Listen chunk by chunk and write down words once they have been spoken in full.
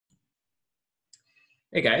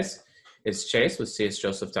Hey guys, it's Chase with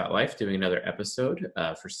csjoseph.life doing another episode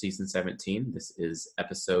for season 17. This is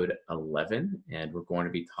episode 11, and we're going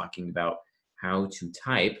to be talking about how to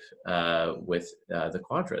type with the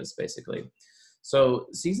quadras, basically. So,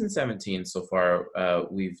 season 17 so far,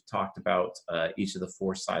 we've talked about each of the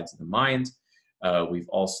four sides of the mind. We've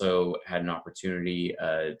also had an opportunity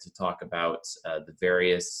to talk about the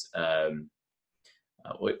various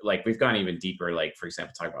like we've gone even deeper, like for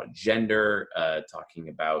example talking about gender, talking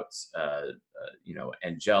about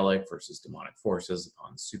angelic versus demonic forces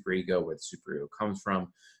upon the superego, where the superego comes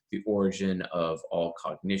from, the origin of all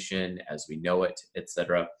cognition as we know it,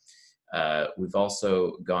 etc. We've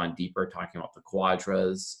also gone deeper talking about the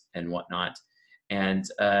quadras and whatnot, and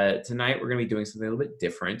tonight we're going to be doing something a little bit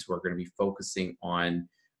different. We're going to be focusing on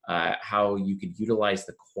how you could utilize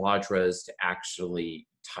the quadras to actually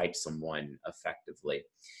type someone effectively.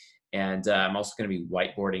 And I'm also going to be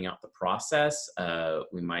whiteboarding out the process.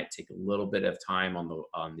 We might take a little bit of time on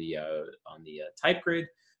the type grid,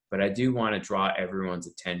 but I do want to draw everyone's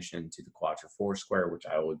attention to the Quadra Foursquare, which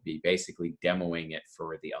I would be basically demoing it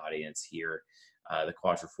for the audience here. The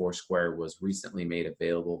Quadra Foursquare was recently made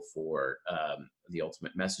available for the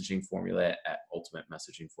Ultimate Messaging Formula at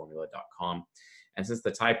ultimatemessagingformula.com. And since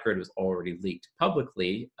the type grid was already leaked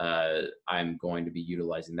publicly, I'm going to be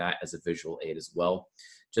utilizing that as a visual aid as well.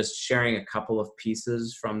 Just sharing a couple of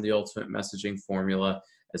pieces from the Ultimate Messaging Formula,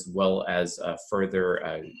 as well as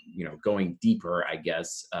further, going deeper, I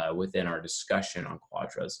guess, within our discussion on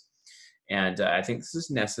quadras. And I think this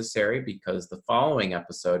is necessary because the following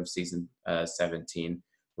episode of season 17,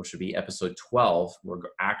 which will be episode 12, we're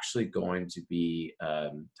actually going to be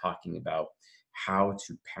talking about how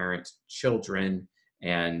to parent children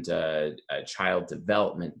and child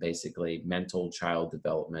development, basically mental child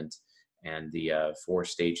development, and the four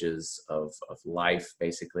stages of life,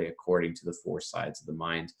 basically according to the four sides of the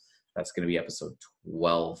mind. That's going to be episode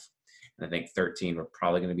 12. And I think 13, we're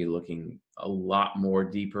probably going to be looking a lot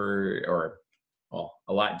deeper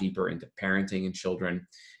into parenting and children.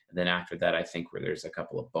 And then after that, I think where there's a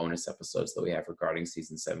couple of bonus episodes that we have regarding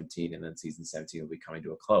season 17, and then season 17 will be coming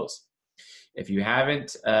to a close. If you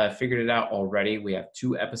haven't figured it out already, we have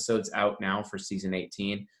 2 episodes out now for season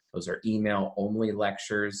 18. Those are email-only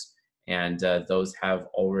lectures, and those have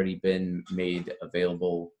already been made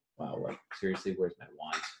available. Wow, like seriously, where's my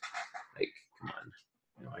wand? Like, come on.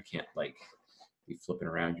 I can't like be flipping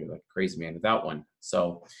around here like a crazy man without one.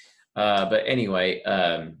 So, but anyway,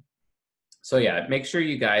 so yeah, make sure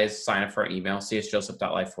you guys sign up for our email,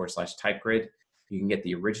 csjoseph.life/typegrid. You can get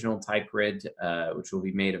the original type grid, which will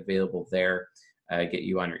be made available there, get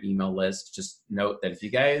you on your email list. Just note that if you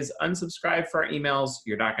guys unsubscribe for our emails,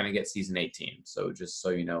 you're not going to get season 18. So just so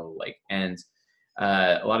you know, and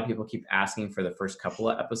a lot of people keep asking for the first couple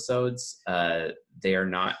of episodes. They are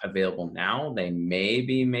not available now. They may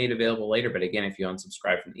be made available later. But again, if you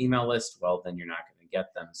unsubscribe from the email list, well, then you're not going to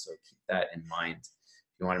get them. So keep that in mind.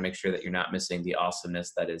 You want to make sure that you're not missing the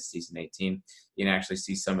awesomeness that is season 18. You can actually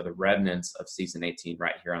see some of the remnants of season 18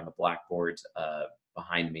 right here on the blackboard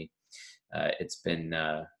behind me. It's been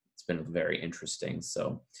very interesting.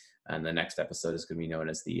 So, and the next episode is going to be known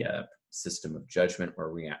as the System of Judgment,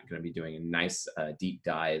 where we're going to be doing a nice deep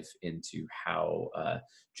dive into how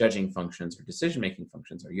judging functions or decision-making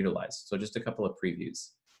functions are utilized. So just a couple of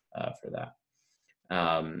previews for that.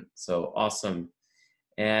 So awesome.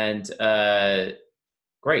 And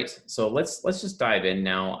great. So let's just dive in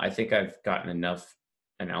now. I think I've gotten enough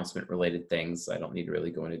announcement-related things. I don't need to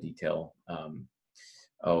really go into detail. I'm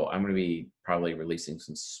going to be probably releasing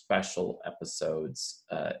some special episodes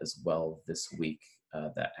as well this week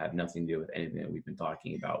that have nothing to do with anything that we've been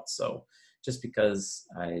talking about. So just because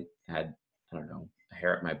I had, a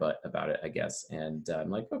hair up my butt about it, I guess. And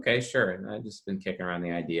I'm like, okay, sure. And I've just been kicking around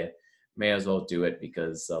the idea. May as well do it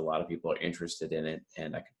because a lot of people are interested in it,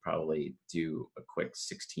 and I could probably do a quick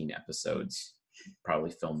 16 episodes, probably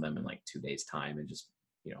film them in like 2 days time, and just,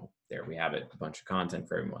 there we have it, a bunch of content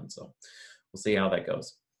for everyone. So we'll see how that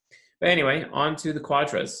goes. But anyway, on to the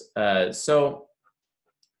quadras. So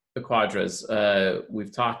the quadras,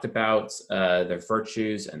 we've talked about their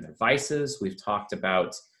virtues and their vices. We've talked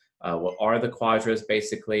about what are the quadras,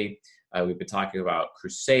 basically. We've been talking about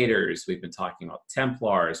Crusaders. We've been talking about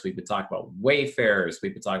Templars. We've been talking about Wayfarers.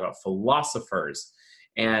 We've been talking about philosophers.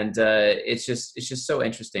 And it's just so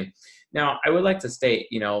interesting. Now, I would like to state,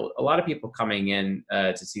 a lot of people coming in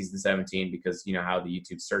to season 17 because you know how the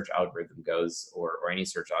YouTube search algorithm goes, or any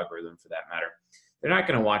search algorithm for that matter. They're not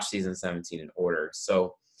going to watch season 17 in order.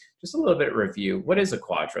 So just a little bit of review. What is a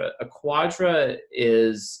quadra? A quadra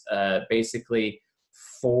is basically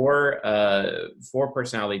four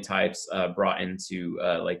personality types brought into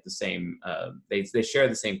like the same. They share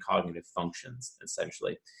the same cognitive functions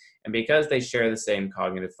essentially, and because they share the same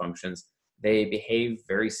cognitive functions, they behave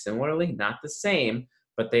very similarly, not the same,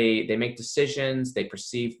 but they make decisions. They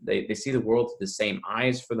see the world through the same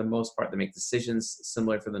eyes for the most part. They make decisions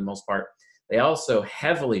similar for the most part. They also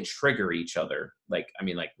heavily trigger each other. Like, I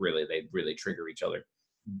mean, like really, they really trigger each other.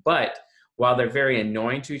 But while they're very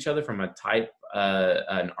annoying to each other from an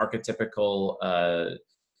archetypical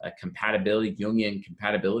compatibility, Jungian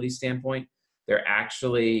compatibility standpoint, they're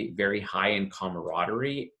actually very high in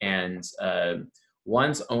camaraderie. And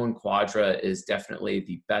one's own quadra is definitely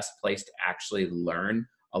the best place to actually learn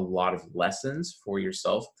a lot of lessons for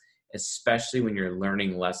yourself, especially when you're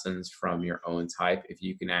learning lessons from your own type, if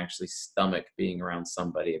you can actually stomach being around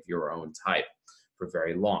somebody of your own type for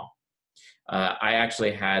very long. I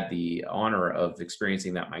actually had the honor of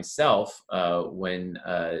experiencing that myself when,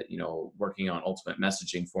 working on Ultimate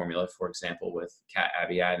Messaging Formula, for example, with Kat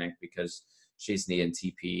Abiadnik, because she's an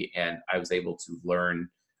ENTP, and I was able to learn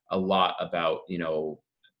a lot about,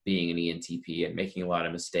 being an ENTP and making a lot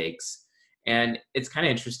of mistakes. And it's kind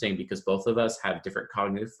of interesting because both of us have different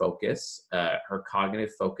cognitive focus. Her cognitive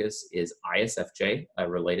focus is ISFJ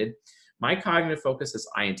related. My cognitive focus is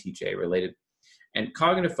INTJ related. And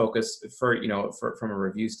cognitive focus, from a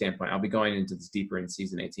review standpoint, I'll be going into this deeper in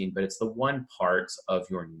season 18, but it's the one part of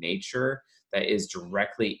your nature that is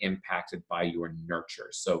directly impacted by your nurture.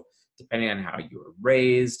 So depending on how you were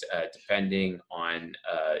raised, depending on,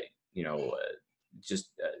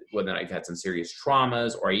 whether or not you've had some serious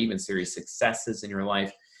traumas or even serious successes in your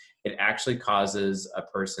life, it actually causes a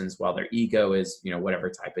person's, while their ego is, whatever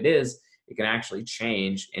type it is, it can actually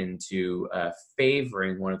change into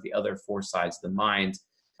favoring one of the other four sides of the mind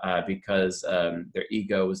because their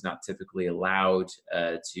ego is not typically allowed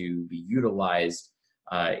to be utilized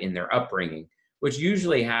in their upbringing, which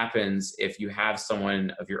usually happens if you have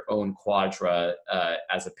someone of your own quadra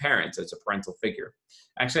as a parent, as a parental figure.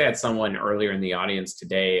 Actually, I had someone earlier in the audience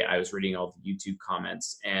today. I was reading all the YouTube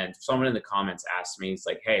comments, and someone in the comments asked me, it's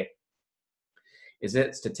like, hey, is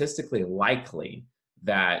it statistically likely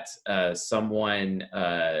that someone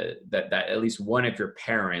that at least one of your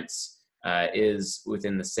parents is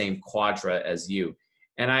within the same quadra as you?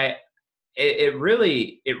 And it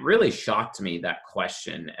really shocked me, that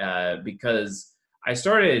question, because I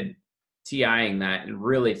started TIing that and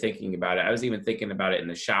really thinking about it. I was even thinking about it in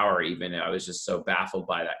the shower. Even I was just so baffled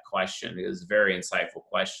by that question. It was a very insightful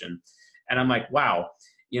question, and I'm like, wow,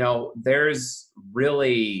 there's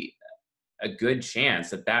really a good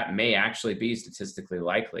chance that may actually be statistically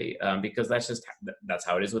likely, because that's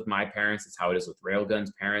how it is with my parents. It's how it is with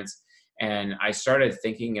Railgun's parents. And I started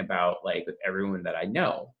thinking about, like, with everyone that I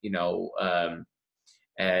know,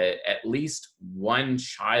 at least one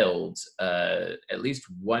child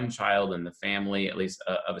in the family, at least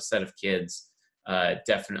of a set of kids,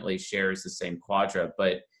 definitely shares the same quadra.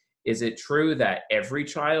 But is it true that every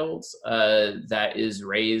child that is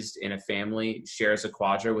raised in a family shares a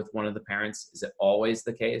quadra with one of the parents? Is it always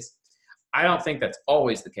the case? I don't think that's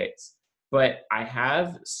always the case. But I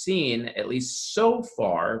have seen, at least so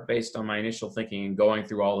far, based on my initial thinking and going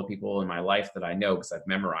through all the people in my life that I know, because I've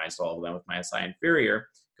memorized all of them with my SI inferior,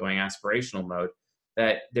 going aspirational mode,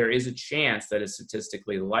 that there is a chance that it's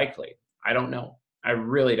statistically likely. I don't know. I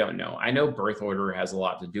really don't know. I know birth order has a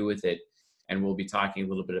lot to do with it, and we'll be talking a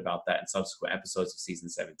little bit about that in subsequent episodes of season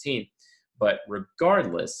 17. But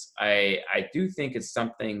regardless, I do think it's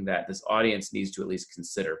something that this audience needs to at least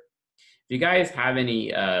consider. If you guys have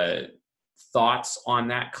any thoughts on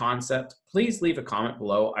that concept, please leave a comment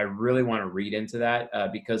below. I really want to read into that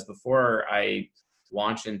because before I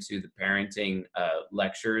launch into the parenting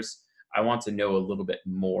lectures, I want to know a little bit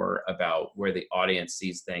more about where the audience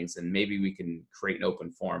sees things, and maybe we can create an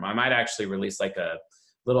open forum. I might actually release like a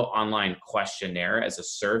little online questionnaire as a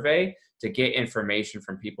survey to get information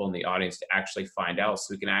from people in the audience to actually find out,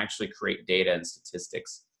 so we can actually create data and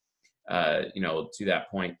statistics, to that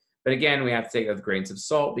point. But again, we have to take it with grains of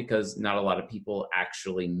salt because not a lot of people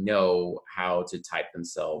actually know how to type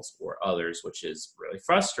themselves or others, which is really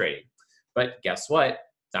frustrating. But guess what?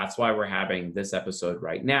 That's why we're having this episode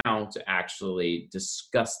right now, to actually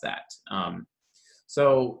discuss that.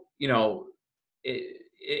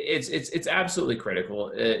 It's absolutely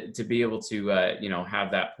critical to be able to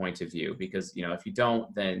have that point of view, because if you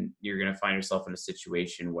don't, then you're going to find yourself in a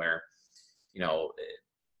situation where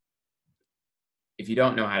if you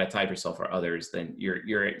don't know how to type yourself or others, then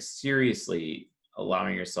you're seriously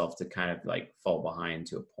allowing yourself to kind of like fall behind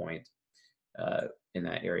to a point in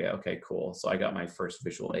that area. Okay, cool. So I got my first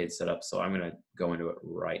visual aid set up, so I'm going to go into it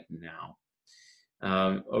right now.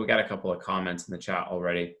 We got a couple of comments in the chat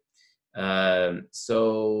already.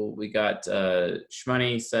 So we got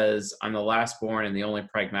Shmoney says, I'm the last born and the only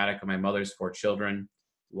pragmatic of my mother's 4 children.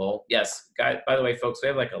 Lol. Yes, guys, by the way, folks, we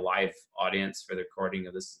have like a live audience for the recording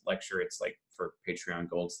of this lecture. It's like for Patreon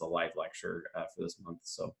Gold, it's the live lecture for this month.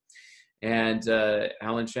 So, and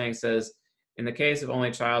Alan Chang says, in the case of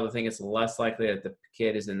only child, I think it's less likely that the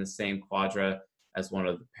kid is in the same quadra as one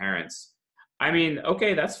of the parents. I mean,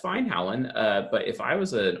 okay, that's fine, Helen. But if I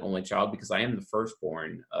was an only child, because I am the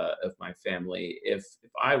firstborn of my family, if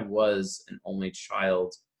I was an only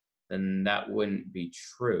child, then that wouldn't be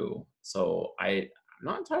true. So I'm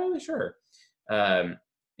not entirely sure. And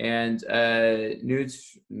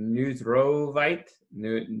Newthrovite,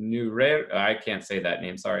 I can't say that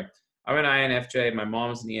name, sorry. I'm an INFJ, my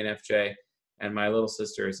mom's an ENFJ, and my little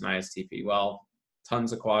sister is an ISTP. Well,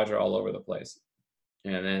 tons of quadra all over the place.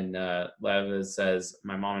 And then Lev says,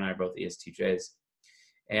 my mom and I are both ESTJs.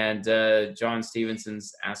 And John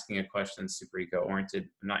Stevenson's asking a question, super ego-oriented.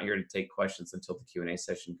 I'm not here to take questions until the Q&A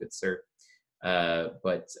session, good sir.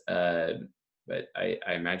 But I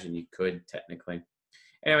imagine you could technically.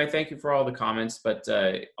 Anyway, thank you for all the comments. But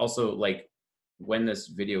also, like, when this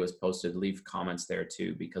video is posted, leave comments there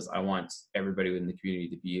too, because I want everybody in the community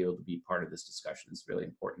to be able to be part of this discussion. It's really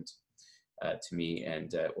important to me,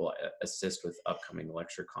 and will assist with upcoming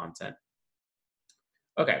lecture content.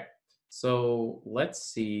 Okay, so let's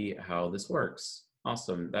see how this works.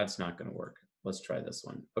 Awesome, that's not gonna work. Let's try this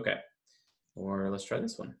one. Okay, or let's try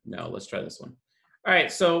this one. No, let's try this one. All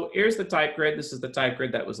right, so here's the type grid. This is the type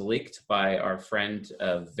grid that was leaked by our friend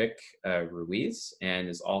Vic Ruiz, and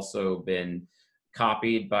has also been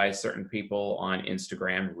copied by certain people on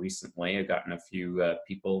Instagram recently. I've gotten a few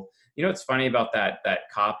people. You know what's funny about that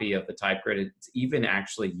copy of the type grid? It's even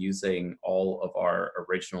actually using all of our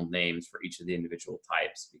original names for each of the individual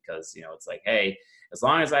types, because, you know, it's like, hey, as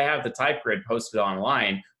long as I have the type grid posted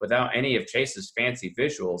online without any of Chase's fancy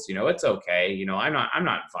visuals, you know, it's okay. You know, I'm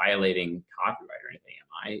not violating copyright or anything, am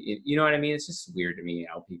I? You know what I mean? It's just weird to me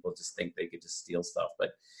how people just think they could just steal stuff, but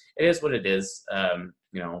it is what it is.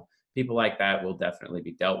 You know, people like that will definitely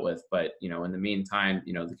be dealt with. But, you know, in the meantime,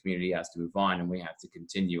 you know, the community has to move on and we have to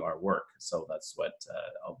continue our work. So that's what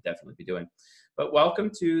I'll definitely be doing. But welcome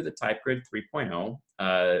to the TypeGrid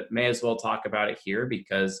 3.0. May as well talk about it here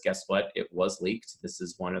because guess what? It was leaked. This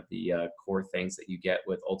is one of the core things that you get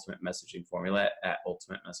with Ultimate Messaging Formula at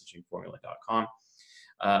ultimatemessagingformula.com.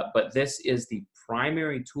 But this is the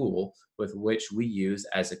primary tool with which we use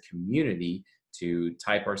as a community to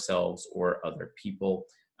type ourselves or other people.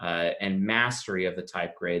 And mastery of the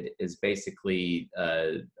type grid is basically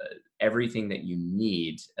everything that you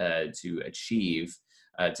need to achieve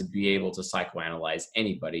to be able to psychoanalyze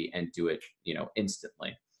anybody and do it, you know,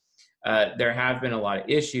 instantly. There have been a lot of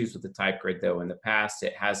issues with the type grid, though. In the past,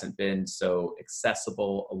 it hasn't been so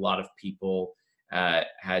accessible. A lot of people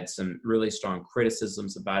had some really strong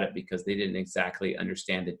criticisms about it because they didn't exactly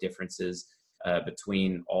understand the differences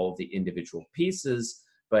between all of the individual pieces.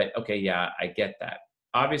 But okay, yeah, I get that.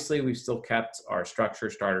 Obviously, we've still kept our structure,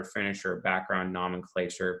 starter, finisher, background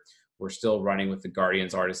nomenclature. We're still running with the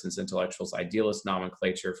guardians, artisans, intellectuals, idealists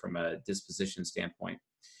nomenclature from a disposition standpoint.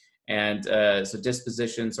 And so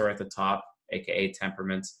dispositions are at the top, aka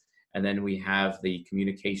temperaments. And then we have the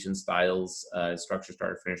communication styles, structure,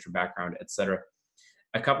 starter, finisher, background, etc.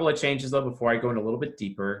 A couple of changes, though, before I go in a little bit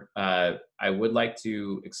deeper. I would like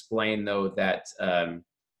to explain, though, that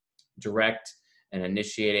direct and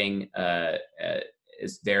initiating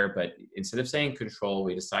is there, but instead of saying control,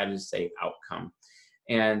 we decided to say outcome.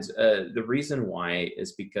 And the reason why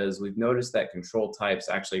is because we've noticed that control types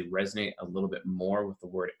actually resonate a little bit more with the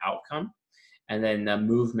word outcome. And then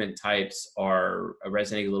movement types are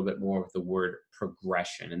resonating a little bit more with the word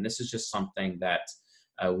progression. And this is just something that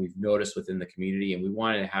we've noticed within the community, and we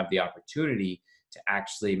wanted to have the opportunity to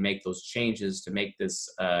actually make those changes to make this,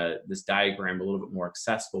 this diagram a little bit more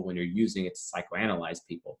accessible when you're using it to psychoanalyze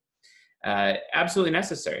people. Absolutely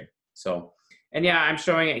necessary. So, and yeah, I'm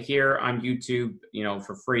showing it here on YouTube, you know,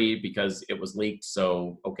 for free because it was leaked.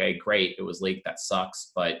 So, okay, great, it was leaked. That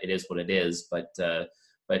sucks, but it is what it is. But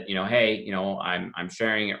you know, hey, you know, I'm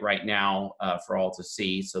sharing it right now for all to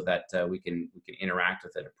see so that we can interact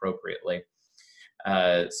with it appropriately.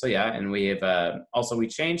 So yeah, and we have also we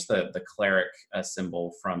changed the cleric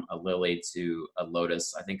symbol from a lily to a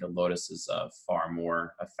lotus. I think a lotus is far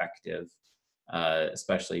more effective,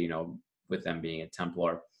 especially, you know, with them being a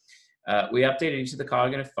Templar. We updated each of the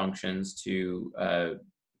cognitive functions to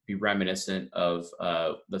be reminiscent of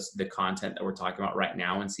the content that we're talking about right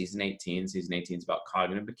now in season 18. Season 18 is about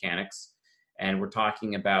cognitive mechanics. And we're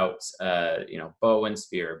talking about, bow and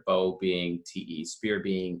spear, bow being TE, spear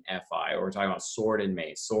being FI, or we're talking about sword and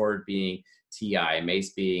mace, sword being TI,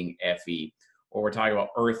 mace being FE, or we're talking about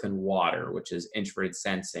earth and water, which is introverted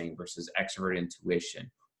sensing versus extroverted intuition,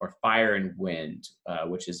 or fire and wind,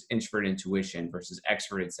 which is introverted intuition versus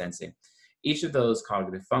extroverted sensing. Each of those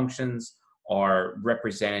cognitive functions are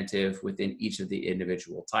representative within each of the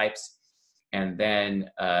individual types. And then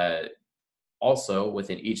also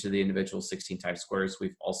within each of the individual 16 type squares,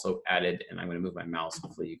 we've also added, and I'm going to move my mouse,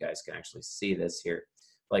 hopefully you guys can actually see this here.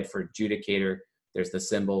 Like for adjudicator, there's the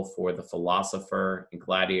symbol for the philosopher. In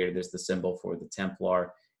gladiator, there's the symbol for the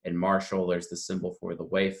Templar. In martial, there's the symbol for the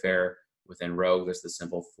wayfarer. Within rogue, there's the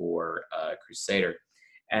symbol for crusader.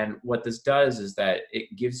 And what this does is that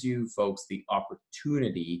it gives you folks the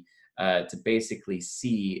opportunity to basically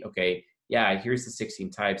see, okay, yeah, here's the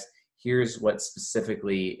 16 types. Here's what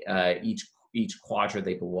specifically each quadrant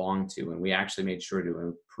they belong to. And we actually made sure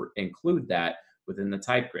to include that within the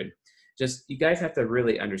type grid. Just, you guys have to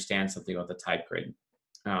really understand something about the type grid.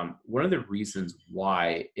 One of the reasons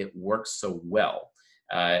why it works so well,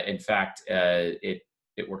 in fact,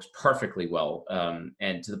 it works perfectly well,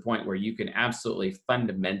 and to the point where you can absolutely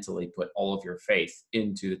fundamentally put all of your faith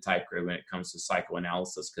into the type grid when it comes to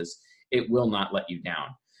psychoanalysis, because it will not let you down.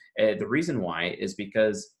 The reason why is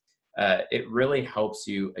because it really helps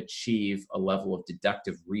you achieve a level of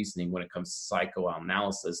deductive reasoning when it comes to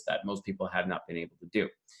psychoanalysis that most people have not been able to do.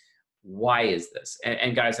 Why is this?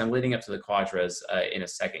 And guys, I'm leading up to the quadras in a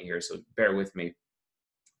second here, so bear with me.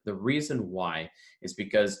 The reason why is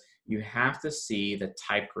because you have to see the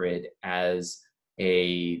type grid as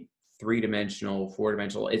a three-dimensional,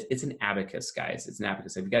 four-dimensional. It's an abacus, guys. It's an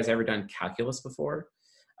abacus. Have you guys ever done calculus before?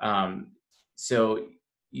 So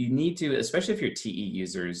you need to, especially if you're TE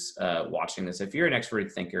users watching this, if you're an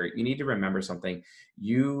extroverted thinker, you need to remember something.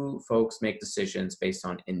 You folks make decisions based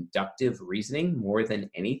on inductive reasoning more than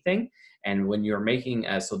anything. And when you're making,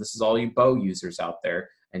 so this is all you bow users out there,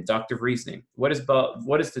 inductive reasoning. What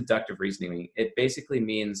does deductive reasoning mean? It basically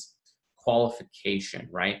means qualification,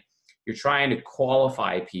 right? You're trying to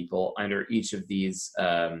qualify people under each of these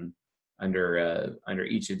under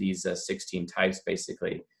each of these 16 types,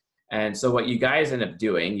 basically. And so what you guys end up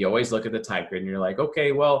doing, you always look at the type grid and you're like,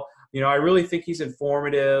 okay, well, I really think he's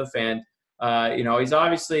informative, and he's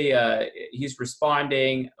obviously he's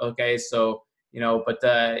responding. Okay, so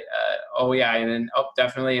but oh yeah, and then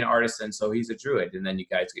definitely an artisan, so he's a druid, and then you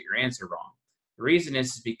guys get your answer wrong. The reason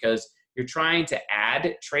is because you're trying to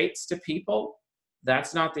add traits to people.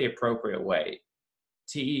 That's not the appropriate way.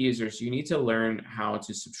 TE users, you need to learn how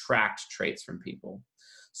to subtract traits from people.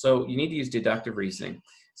 So you need to use deductive reasoning.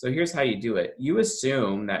 So here's how you do it. You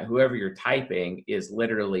assume that whoever you're typing is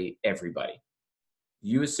literally everybody.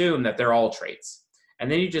 You assume that they're all traits.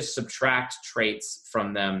 And then you just subtract traits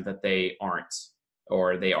from them that they aren't,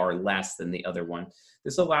 or they are less than the other one.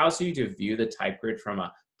 This allows you to view the type grid from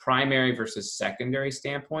a primary versus secondary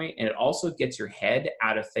standpoint. And it also gets your head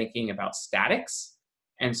out of thinking about statics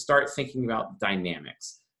and start thinking about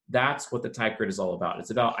dynamics. That's what the type grid is all about. It's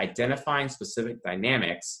about identifying specific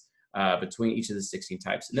dynamics between each of the 16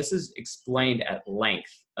 types. And this is explained at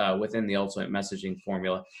length within the Ultimate Messaging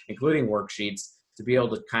Formula, including worksheets, to be able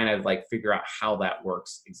to kind of like figure out how that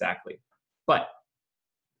works exactly. But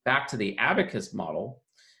back to the abacus model,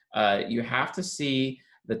 you have to see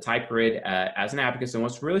the type grid as an abacus. And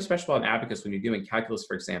what's really special about an abacus when you're doing calculus,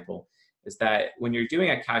 for example, is that when you're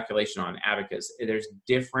doing a calculation on abacus, there's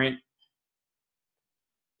different,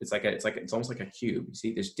 it's almost like a cube. You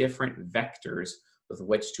see, there's different vectors with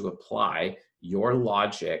which to apply your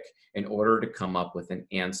logic in order to come up with an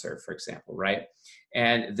answer, for example, right?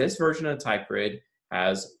 And this version of the type grid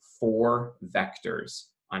has 4 vectors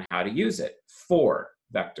on how to use it. 4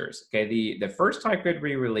 vectors. Okay, the first type grid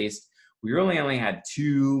we released, we really only had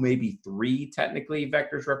 2, maybe 3 technically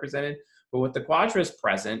vectors represented. But with the quadras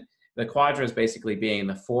present, the quadras basically being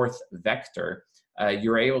the 4th vector,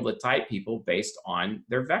 you're able to type people based on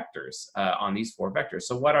their vectors, on these 4 vectors.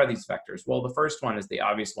 So what are these vectors? Well, the first one is the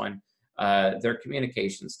obvious one, their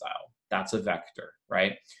communication style. That's a vector,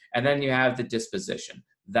 right? And then you have the disposition.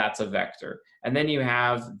 That's a vector. And then you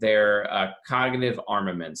have their cognitive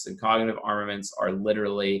armaments. And cognitive armaments are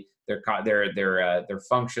literally their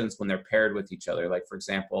functions when they're paired with each other. Like, for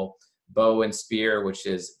example, bow and spear, which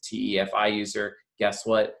is TEFI user. Guess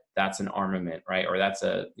what? That's an armament, right? Or that's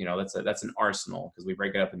that's an arsenal, because we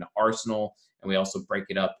break it up into arsenal, and we also break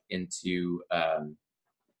it up into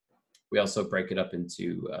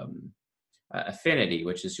affinity,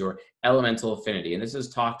 which is your elemental affinity. And this is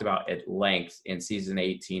talked about at length in season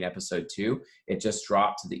 18, episode 2. It just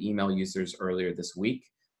dropped to the email users earlier this week.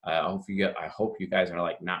 I hope you guys are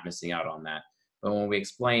like not missing out on that. But when we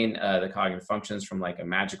explain the cognitive functions from like a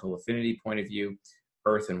magical affinity point of view,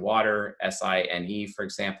 earth and water, SINE, for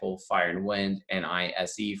example, fire and wind,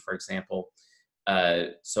 NISE, for example.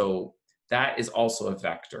 So that is also a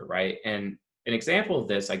vector, right? And an example of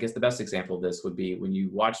this, I guess the best example of this would be when you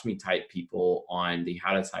watch me type people on the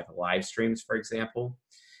How to Type live streams, for example,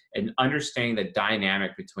 and understanding the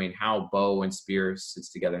dynamic between how bow and spear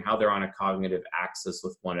sits together, and how they're on a cognitive axis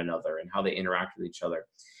with one another, and how they interact with each other,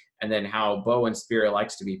 and then how bow and spear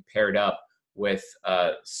likes to be paired up with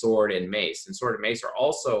sword and mace. And sword and mace are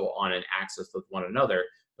also on an axis with one another,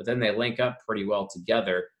 but then they link up pretty well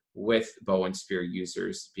together with bow and spear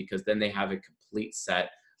users, because then they have a complete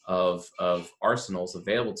set of arsenals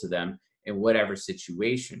available to them in whatever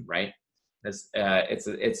situation, right?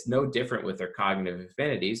 It's no different with their cognitive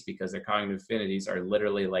affinities, because their cognitive affinities are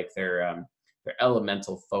literally like their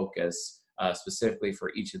elemental focus, specifically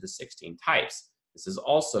for each of the 16 types. This is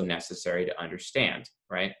also necessary to understand,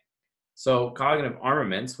 right? So cognitive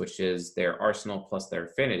armaments, which is their arsenal plus their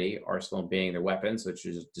affinity, arsenal being their weapons, which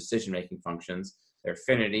is decision-making functions, their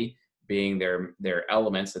affinity being their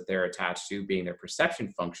elements that they're attached to, being their perception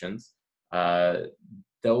functions,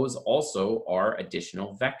 those also are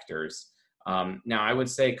additional vectors. Now, I would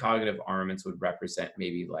say cognitive armaments would represent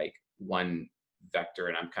maybe like one vector,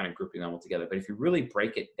 and I'm kind of grouping them all together. But if you really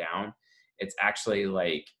break it down, it's actually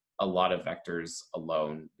like a lot of vectors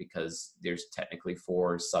alone, because there's technically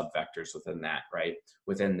 4 subvectors within that, right?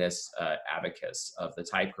 Within this abacus of the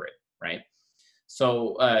type grid, right?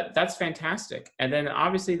 So that's fantastic. And then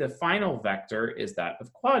obviously the final vector is that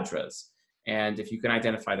of quadras. And if you can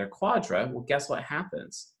identify their quadra, well, guess what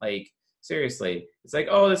happens? Like, seriously, it's like,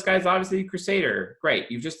 oh, this guy's obviously a crusader.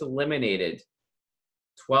 Great, you've just eliminated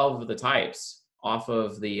 12 of the types off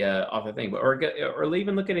of the thing. But or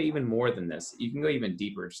even look at it even more than this. You can go even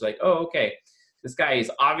deeper. It's like, oh, okay, this guy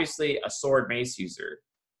is obviously a sword mace user.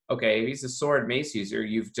 Okay, if he's a sword mace user,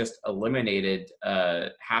 you've just eliminated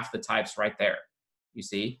half the types right there. You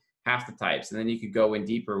see, half the types. And then you could go in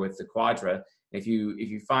deeper with the quadra. If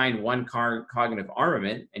you find one cognitive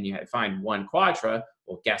armament and you find one quadra,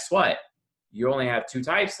 well, guess what? You only have 2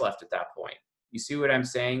 types left at that point. You see what I'm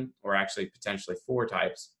saying? Or actually potentially 4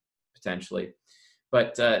 types, potentially.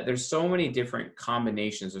 But there's so many different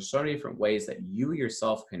combinations. There's so many different ways that you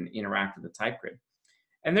yourself can interact with the type grid.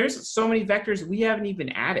 And there's so many vectors we haven't even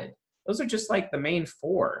added. Those are just like the main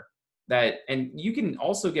 4. And you can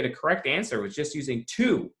also get a correct answer with just using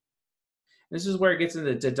 2. This is where it gets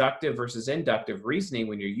into deductive versus inductive reasoning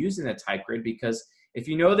when you're using the type grid, because if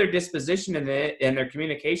you know their disposition and their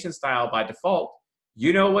communication style by default,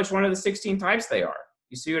 you know which one of the 16 types they are.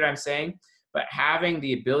 You see what I'm saying? But having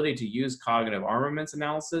the ability to use cognitive armaments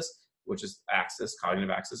analysis, which is axis, cognitive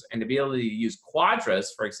axis, and to be able to use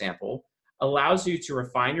quadras, for example, allows you to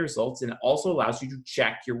refine your results, and it also allows you to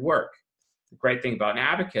check your work. The great thing about an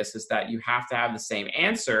abacus is that you have to have the same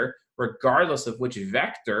answer regardless of which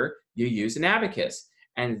vector you use in abacus.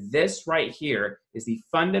 And this right here is the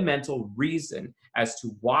fundamental reason as to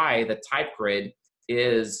why the type grid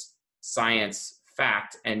is science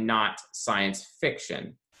fact and not science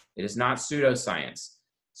fiction. It is not pseudoscience.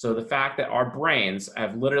 So the fact that our brains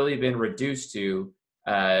have literally been reduced to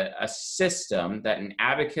a system that an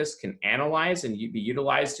abacus can analyze and be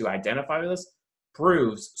utilized to identify with us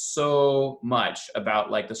proves so much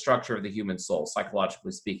about like the structure of the human soul,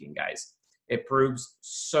 psychologically speaking, guys. It proves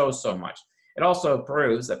so much. It also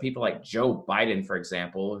proves that people like Joe Biden, for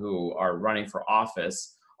example, who are running for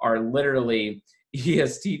office, are literally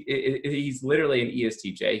he's literally an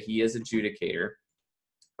ESTJ. He is adjudicator.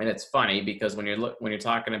 And it's funny because when you're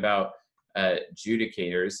talking about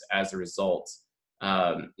adjudicators as a result,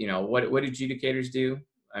 what do adjudicators do?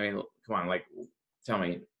 I mean, come on, like tell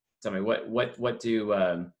me what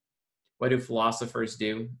do philosophers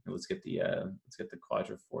do? Let's get the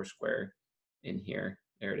quadra 4 square in here.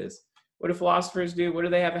 There it is. What do philosophers do? What do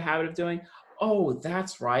they have a habit of doing? Oh,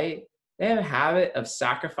 that's right. They have a habit of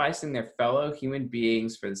sacrificing their fellow human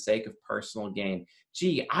beings for the sake of personal gain.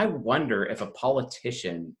 Gee, I wonder if a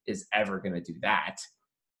politician is ever going to do that.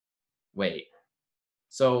 Wait.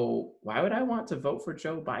 So why would I want to vote for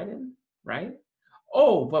Joe Biden, right?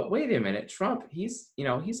 Oh, but wait a minute, Trump, he's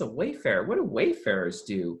a wayfarer. What do wayfarers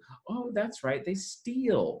do? Oh, that's right, they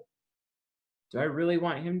steal. Do I really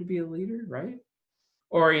want him to be a leader, right?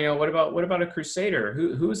 Or, what about a crusader?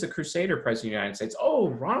 Who's a crusader president of the United States? Oh,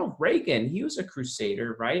 Ronald Reagan, he was a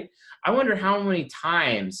crusader, right? I wonder how many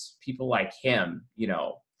times people like him,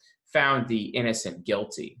 found the innocent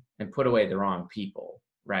guilty and put away the wrong people,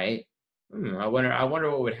 right? I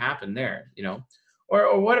wonder what would happen there,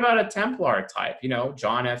 Or what about a Templar type? You know,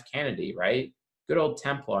 John F. Kennedy, right? Good old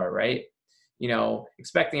Templar, right? You know,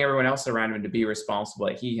 expecting everyone else around him to be responsible,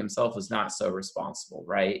 but he himself was not so responsible,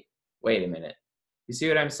 right? Wait a minute. You see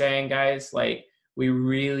what I'm saying, guys? Like, we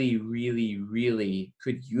really, really, really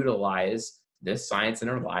could utilize this science in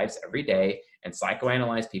our lives every day and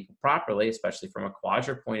psychoanalyze people properly, especially from a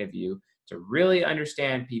quadra point of view, to really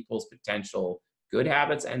understand people's potential good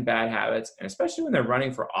habits and bad habits, and especially when they're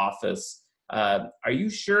running for office. Are you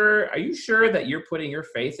sure? Are you sure that you're putting your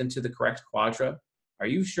faith into the correct quadra? Are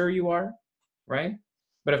you sure you are? Right?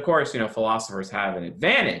 But of course, you know, philosophers have an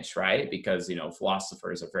advantage, right? Because, you know,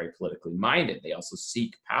 philosophers are very politically minded. They also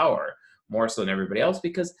seek power more so than everybody else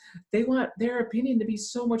because they want their opinion to be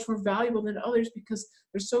so much more valuable than others because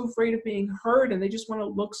they're so afraid of being heard and they just want to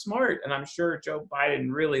look smart. And I'm sure Joe Biden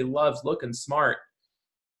really loves looking smart.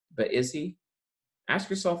 But is he? Ask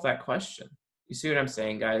yourself that question. You see what I'm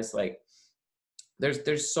saying, guys? Like,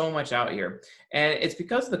 there's so much out here, and it's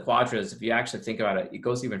because of the quadras. If you actually think about it, it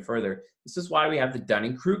goes even further. This is why we have the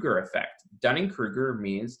Dunning-Kruger effect. Dunning-Kruger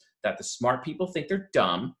means that the smart people think they're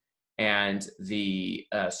dumb and the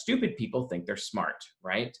stupid people think they're smart,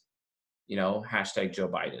 right? You know, hashtag Joe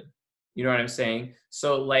Biden. You know what I'm saying?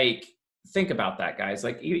 So, like, think about that, guys.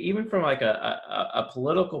 Like, even from like a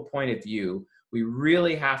political point of view, we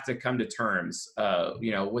really have to come to terms,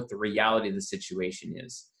 you know, with the reality of the situation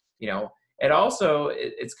is. You know, it also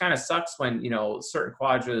it's kind of sucks when, you know, certain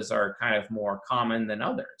quadras are kind of more common than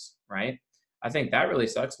others, right? I think that really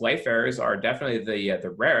sucks. Wayfarers are definitely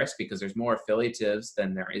the rarest because there's more affiliatives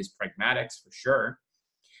than there is pragmatics for sure,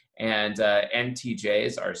 and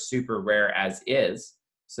NTJs are super rare as is.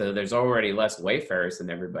 So there's already less wayfarers than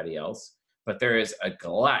everybody else, but there is a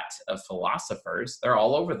glut of philosophers. They're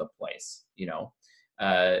all over the place, you know,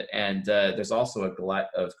 and there's also a glut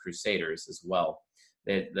of crusaders as well.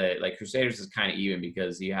 Like Crusaders is kind of even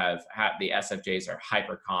because you have the SFJs are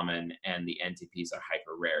hyper common and the NTPs are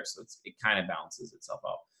hyper rare, so it kind of balances itself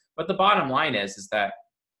out. But the bottom line is that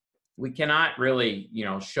we cannot really, you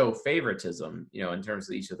know, show favoritism, you know, in terms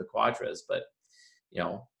of each of the quadras, but you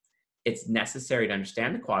know, it's necessary to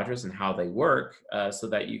understand the quadras and how they work so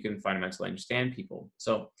that you can fundamentally understand people.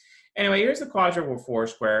 So anyway, here's the quadra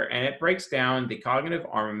Foursquare, and it breaks down the cognitive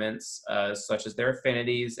armaments such as their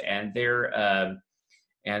affinities and their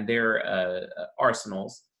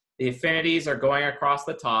arsenals. The affinities are going across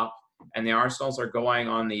the top, and the arsenals are going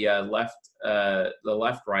on the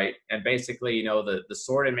left, right, and basically, you know, the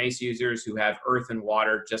sword and mace users who have earth and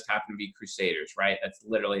water just happen to be crusaders, right? That's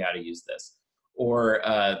literally how to use this. Or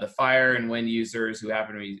the fire and wind users who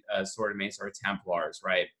happen to be sword and mace are Templars,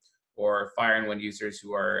 right? Or fire and wind users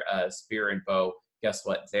who are spear and bow. Guess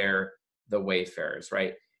what? They're the Wayfarers,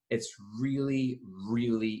 right? It's really,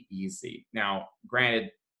 really easy. Now, granted,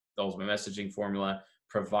 the Ultimate Messaging Formula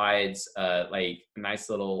provides like nice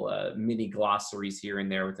little mini glossaries here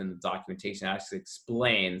and there within the documentation. It actually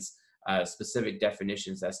explains specific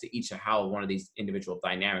definitions as to each of how one of these individual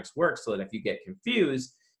dynamics works, so that if you get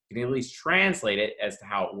confused, you can at least translate it as to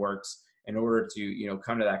how it works in order to, you know,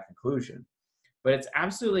 come to that conclusion. But it's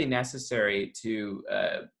absolutely necessary to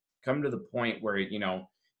come to the point where, you know,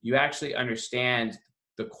 you actually understand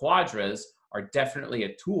the quadras are definitely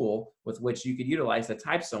a tool with which you could utilize to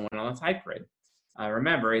type someone on the type grid.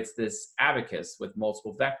 Remember, it's this abacus with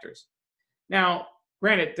multiple vectors. Now,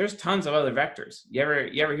 granted, there's tons of other vectors. You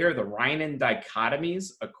ever hear of the Riemann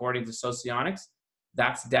dichotomies according to Socionics?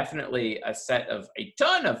 That's definitely a set of a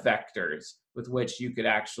ton of vectors with which you could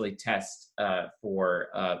actually test for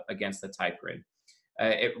against the type grid.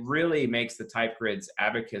 It really makes the type grid's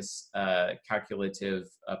abacus calculative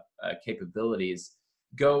capabilities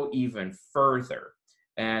go even further.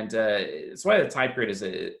 And it's why the type grid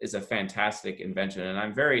is a fantastic invention, and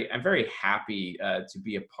I'm very happy to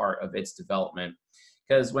be a part of its development.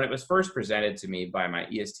 Because when it was first presented to me by my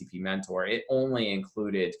ESTP mentor, it only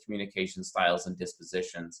included communication styles and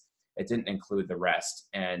dispositions. It didn't include the rest.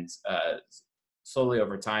 And slowly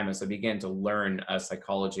over time, as I began to learn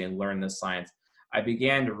psychology and learn this science, I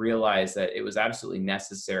began to realize that it was absolutely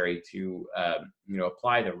necessary to you know,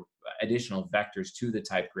 apply the additional vectors to the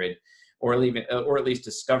type grid, or at least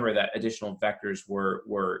discover that additional vectors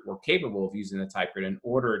were capable of using the type grid in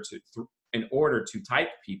order to type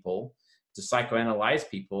people, to psychoanalyze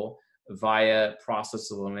people via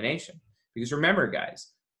process elimination. Because remember,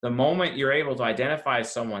 guys, the moment you're able to identify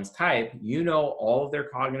someone's type, you know all of their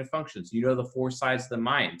cognitive functions. You know the four sides of the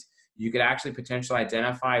mind. You could actually potentially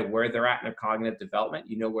identify where they're at in their cognitive development.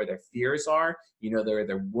 You know where their fears are. You know where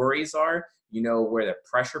their worries are. You know where their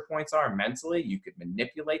pressure points are mentally. You could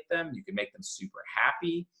manipulate them. You could make them super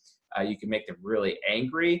happy. You can make them really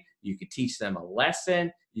angry. You could teach them a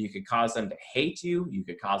lesson. You could cause them to hate you. You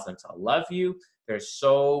could cause them to love you. There's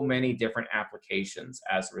so many different applications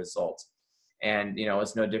as a result. And,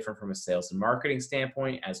 it's no different from a sales and marketing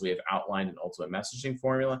standpoint, as we have outlined in Ultimate Messaging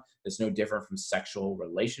Formula. It's no different from sexual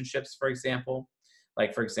relationships, for example.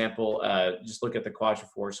 Like, for example, just look at the Quadra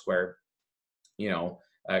Foursquare.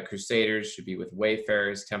 Crusaders should be with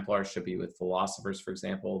Wayfarers. Templars should be with Philosophers, for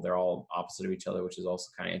example. They're all opposite of each other, which is also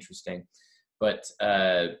kind of interesting. But,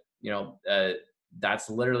 that's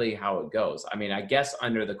literally how it goes. I mean, I guess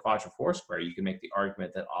under the Quadra Foursquare, you can make the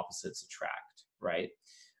argument that opposites attract, right?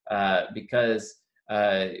 Because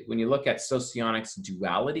when you look at Socionics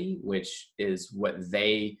duality, which is what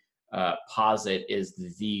they posit is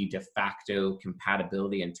the de facto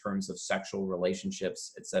compatibility in terms of sexual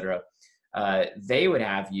relationships, etc., they would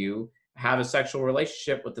have you have a sexual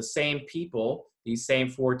relationship with the same people, these same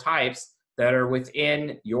 4 types that are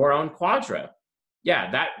within your own quadra.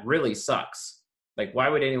 Yeah, that really sucks. Like, why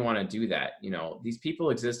would anyone want to do that? These people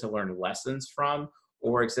exist to learn lessons from,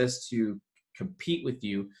 or exist to compete with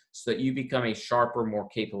you so that you become a sharper, more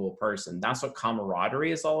capable person. That's what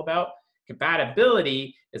camaraderie is all about.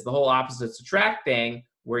 Compatibility is the whole opposites attract thing,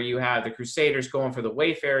 where you have the Crusaders going for the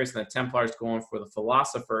Wayfarers and the Templars going for the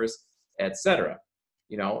Philosophers, etc.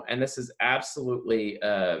 And this is absolutely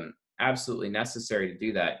necessary to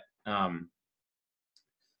do that. And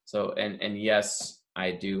yes,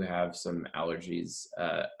 I do have some allergies.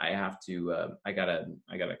 I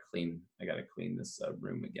gotta clean this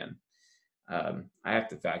room again. I have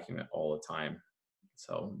to vacuum it all the time.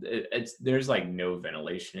 So there's like no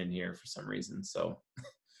ventilation in here for some reason. So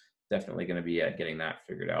definitely going to be getting that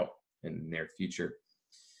figured out in the near future.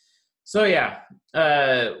 So yeah,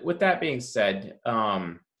 with that being said,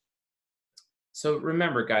 so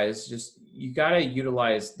remember, guys, just you got to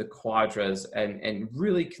utilize the quadras and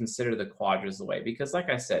really consider the quadras the way, because like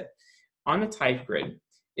I said, on the type grid,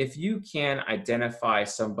 if you can identify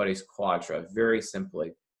somebody's quadra very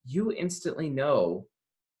simply, you instantly know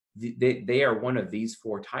they are one of these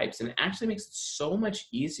 4 types. And it actually makes it so much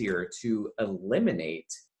easier to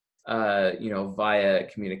eliminate, via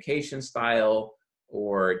communication style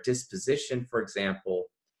or disposition, for example.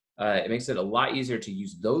 It makes it a lot easier to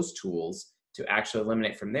use those tools to actually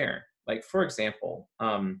eliminate from there. Like, for example,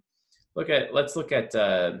 let's look at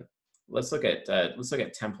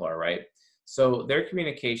Templar, right? So their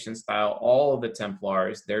communication style, all of the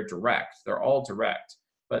Templars, they're direct. They're all direct,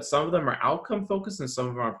 but some of them are outcome focused and some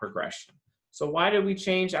of them are progression. So why did we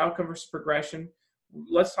change outcome versus progression?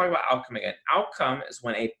 Let's talk about outcome again. Outcome is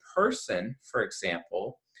when a person, for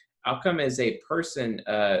example, outcome is a person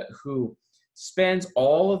who spends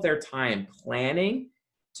all of their time planning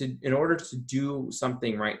in order to do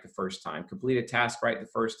something right the first time, complete a task right the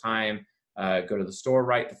first time, go to the store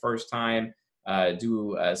right the first time,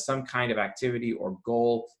 do some kind of activity or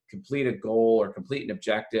goal, complete a goal or complete an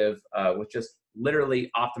objective with just literally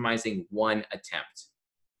optimizing one attempt.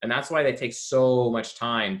 And that's why they take so much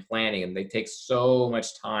time planning, and they take so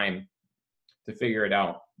much time to figure it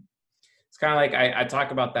out. It's kind of like I talk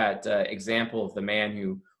about that example of the man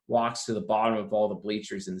who walks to the bottom of all the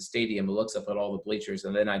bleachers in the stadium and looks up at all the bleachers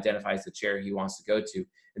and then identifies the chair he wants to go to,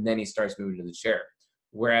 and then he starts moving to the chair.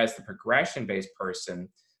 Whereas the progression-based person,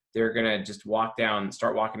 they're going to just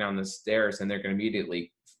start walking down the stairs, and they're going to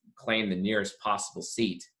immediately claim the nearest possible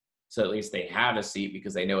seat. So at least they have a seat,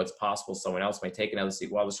 because they know it's possible someone else might take another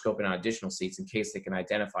seat while they're scoping out additional seats in case they can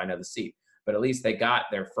identify another seat. But at least they got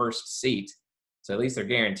their first seat, so at least they're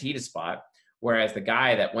guaranteed a spot. Whereas the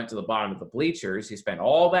guy that went to the bottom of the bleachers, he spent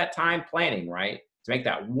all that time planning, right, to make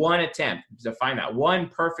that one attempt, to find that one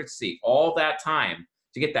perfect seat, all that time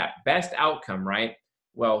to get that best outcome, right?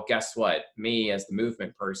 Well, guess what? Me, as the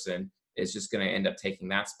movement person, is just going to end up taking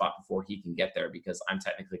that spot before he can get there, because I'm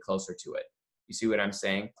technically closer to it. You see what I'm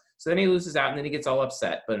saying? So then he loses out, and then he gets all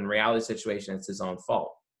upset. But in reality situation, it's his own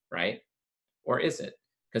fault, right? Or is it?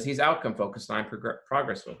 Because he's outcome focused, I'm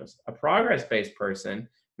progress focused. A progress-based person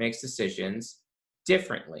makes decisions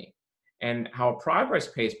differently. And how a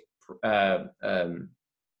progress-based,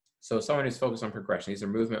 so someone who's focused on progression, these are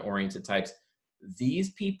movement-oriented types.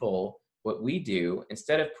 These people, what we do,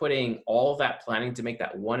 instead of putting all of that planning to make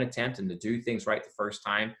that one attempt and to do things right the first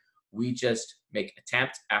time, we just make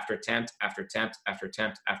attempt after attempt after attempt after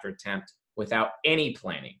attempt after attempt without any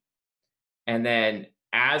planning. And then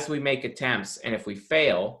as we make attempts, and if we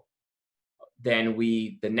fail, then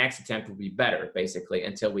the next attempt will be better, basically,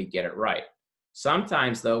 until we get it right.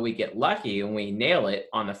 Sometimes, though, we get lucky and we nail it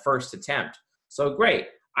on the first attempt. So great,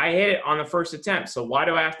 I hit it on the first attempt. So why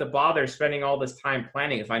do I have to bother spending all this time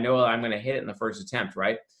planning if I know I'm going to hit it in the first attempt,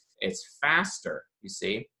 right? It's faster, you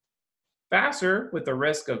see. faster with the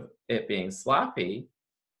risk of it being sloppy,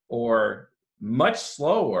 or much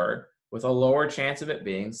slower with a lower chance of it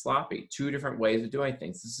being sloppy. Two different ways of doing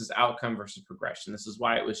things. This is outcome versus progression. This is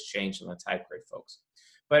why it was changed on the type grid, folks.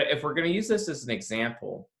 But if we're going to use this as an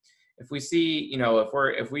example, if we see,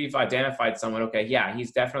 if we've identified someone, okay, yeah,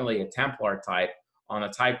 he's definitely a Templar type on a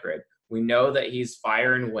type grid. We know that he's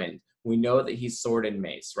fire and wind. We know that he's sword and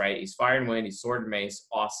mace, right? He's fire and wind, he's sword and mace,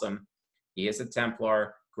 awesome. He is a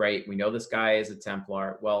Templar, great. We know this guy is a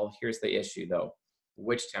Templar. Well, here's the issue though.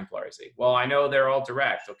 Which Templar is he? Well, I know they're all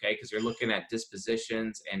direct, okay, because you're looking at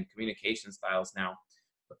dispositions and communication styles now,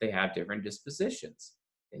 but they have different dispositions.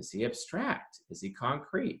 Is he abstract? Is he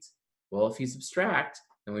concrete? Well, if he's abstract,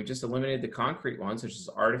 then we've just eliminated the concrete ones, which is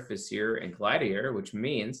Artificer and Gladiator, which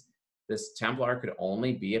means this Templar could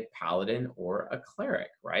only be a Paladin or a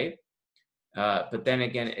Cleric, right? But then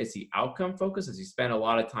again, is he outcome focused? Does he spend a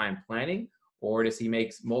lot of time planning? Or does he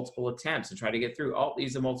make multiple attempts and try to get through? Oh,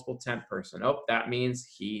 he's a multiple attempt person. Oh, that means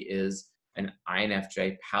he is an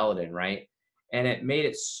INFJ Paladin, right? And it made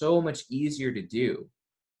it so much easier to do.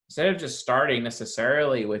 Instead of just starting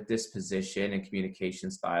necessarily with disposition and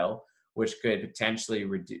communication style, which could potentially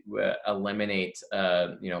eliminate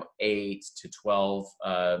 8 to 12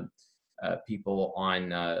 people on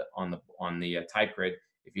the type grid.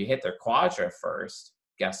 If you hit their quadra first,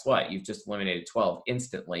 guess what? You've just eliminated 12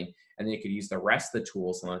 instantly, and then you could use the rest of the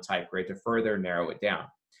tools on the type grid to further narrow it down.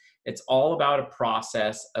 It's all about a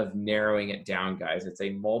process of narrowing it down, guys. It's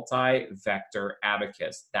a multi-vector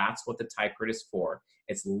abacus. That's what the type grid is for.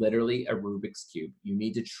 It's literally a Rubik's Cube. You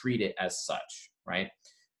need to treat it as such, right?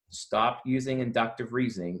 Stop using inductive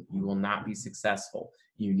reasoning. You will not be successful.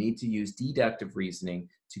 You need to use deductive reasoning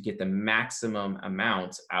to get the maximum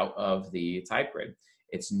amount out of the type grid.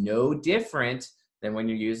 It's no different than when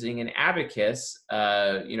you're using an abacus,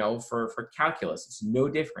 for calculus. It's no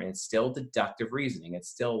different. It's still deductive reasoning. It's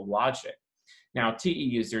still logic. Now, TE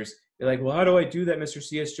users, they're like, well, how do I do that, Mr.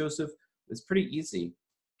 C.S. Joseph? It's pretty easy.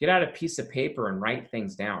 Get out a piece of paper and write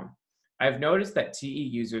things down. I've noticed that TE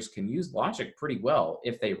users can use logic pretty well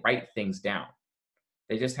if they write things down.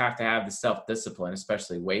 They just have to have the self-discipline,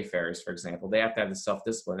 especially wayfarers, for example. They have to have the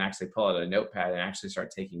self-discipline and actually pull out a notepad and actually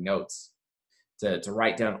start taking notes to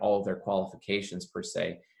write down all of their qualifications per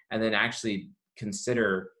se, and then actually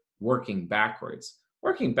consider working backwards.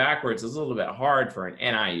 Working backwards is a little bit hard for an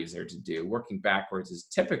NI user to do. Working backwards is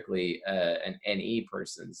typically an NE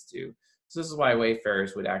person's do. So this is why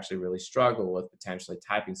wayfarers would actually really struggle with potentially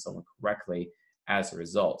typing someone correctly as a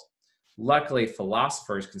result. Luckily,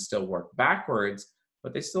 philosophers can still work backwards,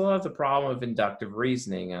 but they still have the problem of inductive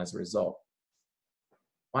reasoning as a result.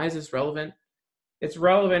 Why is this relevant? It's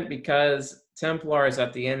relevant because Templars,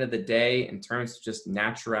 at the end of the day, in terms of just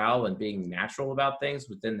natural and being natural about things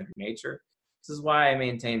within their nature, this is why I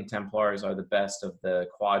maintain Templars are the best of the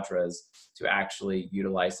quadras to actually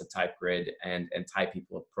utilize the type grid and type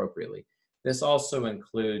people appropriately. This also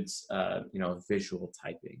includes, visual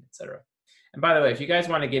typing, etc. And by the way, if you guys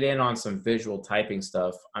want to get in on some visual typing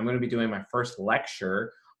stuff, I'm going to be doing my first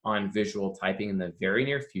lecture on visual typing in the very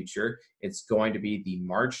near future. It's going to be the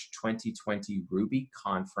March 2020 Ruby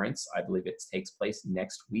conference. I believe it takes place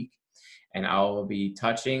next week. And I will be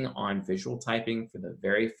touching on visual typing for the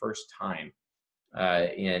very first time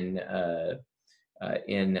in the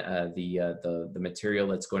material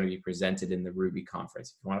that's going to be presented in the Ruby conference.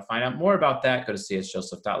 If you want to find out more about that, go to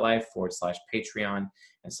csjoseph.life/Patreon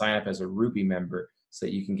and sign up as a Ruby member so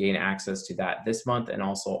that you can gain access to that this month, and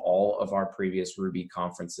also all of our previous Ruby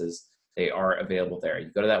conferences. They are available there. You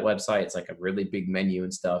go to that website, it's like a really big menu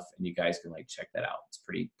and stuff, and you guys can check that out. It's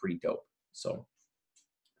pretty dope. So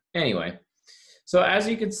anyway, so as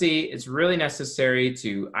you can see, it's really necessary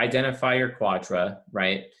to identify your quadra,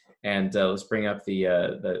 right? And let's bring up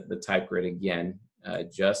the type grid again,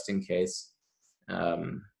 just in case.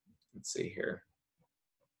 Let's see here.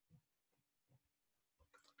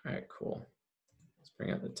 All right, cool. Let's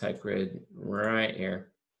bring up the type grid right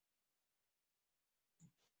here.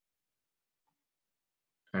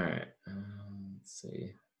 All right, let's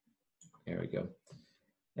see. There we go.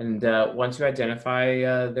 And once you identify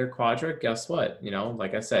their quadra, guess what?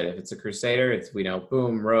 Like I said, if it's a Crusader, it's,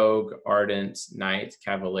 boom, Rogue, Ardent, Knight,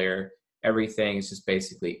 Cavalier, everything is just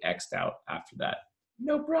basically X'd out after that.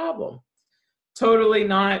 No problem. Totally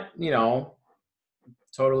not,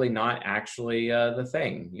 totally not actually the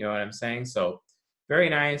thing. You know what I'm saying? So very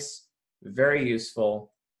nice, very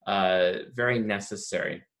useful, very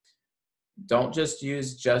necessary. Don't just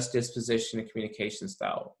use just disposition and communication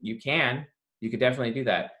style. You could definitely do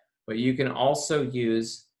that, but you can also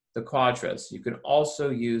use the quadras. You can also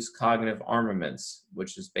use cognitive armaments,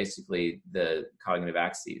 which is basically the cognitive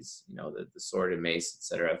axes, you know, the sword and mace,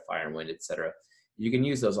 etc., fire and wind, etc. You can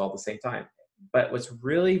use those all at the same time. But what's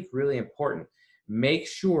really, really important, make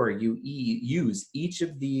sure you use each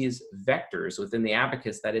of these vectors within the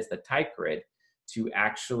abacus, that is the type grid, to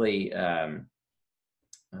actually, I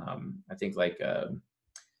think, like,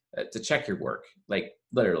 to check your work. Like,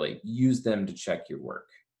 literally, use them to check your work.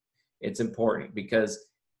 It's important, because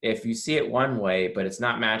if you see it one way, but it's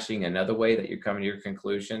not matching another way that you're coming to your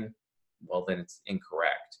conclusion, well, then it's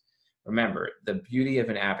incorrect. Remember, the beauty of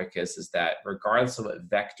an abacus is that regardless of what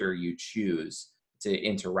vector you choose to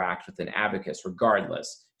interact with an abacus,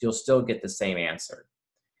 regardless, you'll still get the same answer.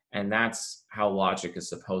 And that's how logic is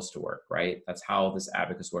supposed to work, right? That's how this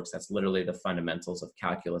abacus works. That's literally the fundamentals of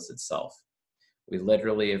calculus itself. We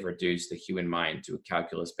literally have reduced the human mind to a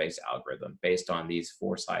calculus-based algorithm based on these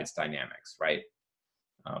four sides dynamics, right?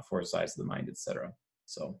 Four sides of the mind, etc.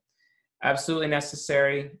 So absolutely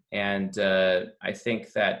necessary. And I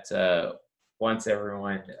think that once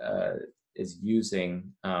everyone is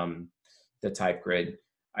using the type grid,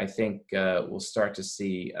 I think we'll start to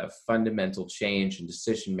see a fundamental change in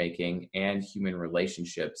decision-making and human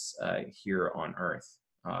relationships here on Earth.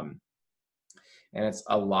 And it's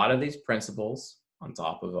a lot of these principles on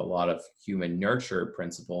top of a lot of human nurture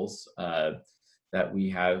principles that we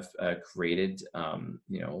have created,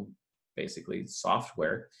 you know, basically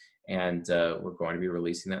software. And we're going to be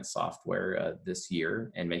releasing that software this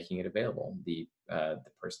year and making it available. The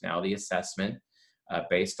personality assessment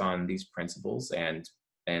based on these principles and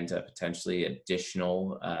potentially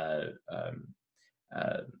additional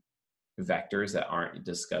vectors that aren't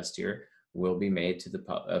discussed here will be made to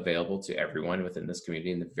available to everyone within this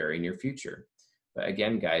community in the very near future. But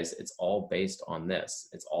again, guys, it's all based on this.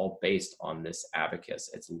 It's all based on this abacus.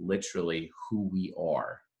 It's literally who we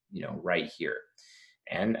are, you know, right here.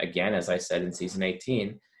 And again, as I said in season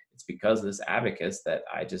 18, it's because of this abacus that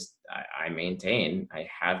I maintain. I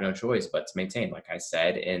have no choice but to maintain. Like I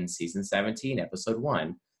said in season 17, episode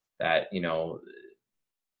 1, that, you know,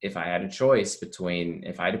 if I had a choice between,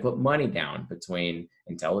 if I had to put money down between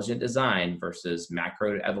intelligent design versus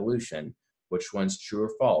macro evolution, which one's true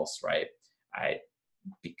or false, right?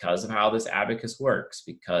 Because of how this abacus works,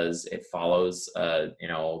 because it follows, you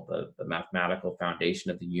know, the mathematical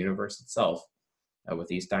foundation of the universe itself with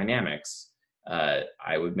these dynamics,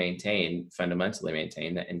 I would fundamentally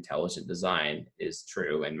maintain that intelligent design is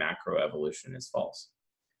true and macro evolution is false.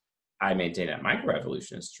 I maintain that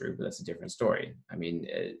microevolution is true, but that's a different story. I mean,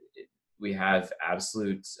 we have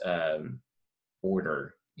absolute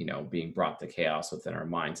order, you know, being brought to chaos within our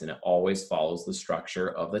minds, and it always follows the structure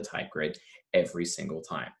of the type grid every single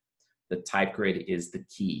time. The type grid is the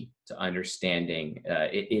key to understanding.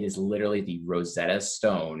 It is literally the Rosetta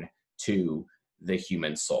Stone to the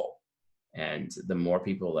human soul. And the more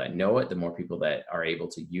people that know it, the more people that are able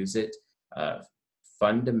to use it,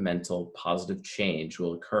 fundamental positive change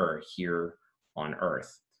will occur here on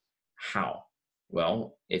Earth. How?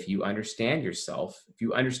 Well, if you understand yourself, if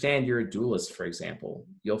you understand you're a dualist, for example,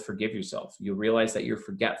 you'll forgive yourself. You'll realize that you're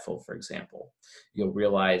forgetful, for example. You'll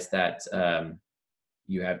realize that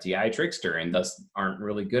you have DI trickster and thus aren't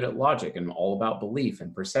really good at logic and all about belief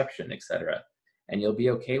and perception, etc. And you'll be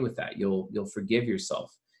okay with that. You'll forgive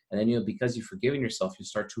yourself. And then because you've forgiven yourself, you'll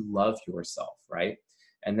start to love yourself, right?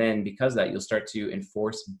 And then because of that, you'll start to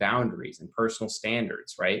enforce boundaries and personal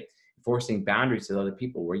standards, right? Enforcing boundaries with other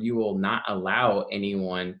people where you will not allow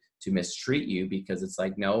anyone to mistreat you because it's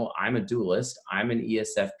like, no, I'm a dualist. I'm an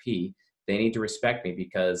ESFP. They need to respect me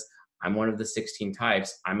because I'm one of the 16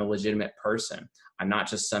 types. I'm a legitimate person. I'm not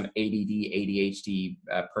just some ADD, ADHD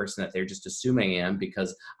person that they're just assuming I am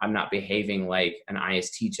because I'm not behaving like an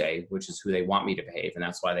ISTJ, which is who they want me to behave. And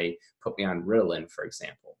that's why they put me on Ritalin, for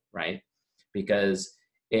example, right? Because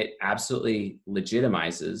it absolutely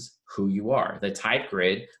legitimizes who you are. The type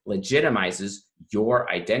grid legitimizes your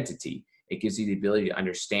identity. It gives you the ability to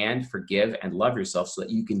understand, forgive, and love yourself so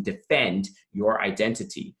that you can defend your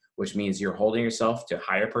identity, which means you're holding yourself to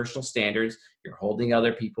higher personal standards. You're holding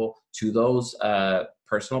other people to those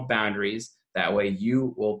personal boundaries. That way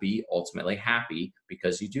you will be ultimately happy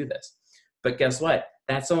because you do this. But guess what?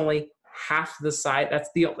 That's only half the side.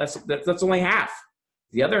 That's only half.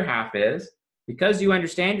 The other half is, because you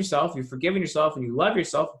understand yourself, you've forgiven yourself, and you love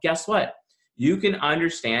yourself, guess what? You can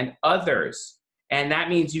understand others. And that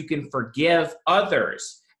means you can forgive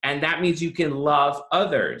others. And that means you can love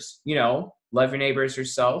others. You know, love your neighbor as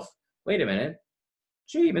yourself. Wait a minute.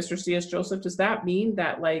 Gee, Mr. C.S. Joseph, does that mean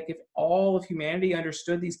that, like, if all of humanity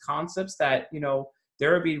understood these concepts that, you know,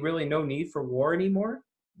 there would be really no need for war anymore?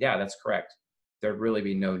 Yeah, that's correct. there'd really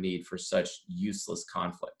be no need for such useless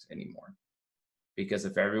conflict anymore. Because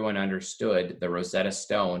if everyone understood the Rosetta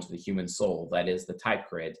Stone to the human soul, that is the type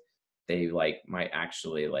grid, they like might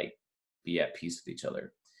actually like be at peace with each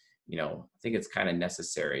other. I think it's kind of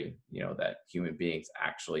necessary, that human beings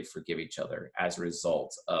actually forgive each other as a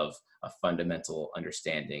result of a fundamental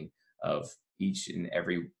understanding of each and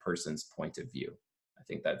every person's point of view. I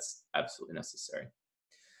think that's absolutely necessary.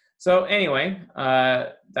 So anyway,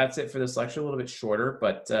 that's it for this lecture. A little bit shorter,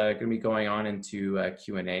 but going to be going on into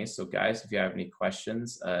Q&A. So guys, if you have any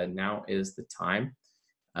questions, now is the time.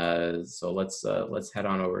 So let's head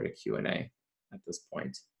on over to Q&A at this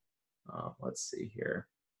point. Let's see here.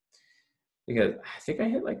 Because I think I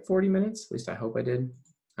hit like 40 minutes. At least I hope I did.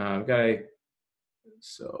 Okay.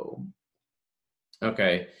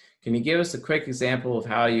 Can you give us a quick example of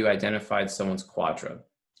how you identified someone's quadra?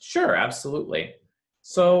 Sure, absolutely.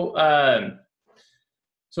 So,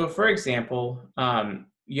 for example,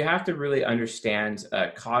 you have to really understand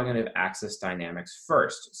cognitive axis dynamics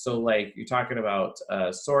first. So like you're talking about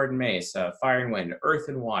sword and mace, fire and wind, earth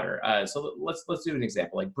and water. So let's do an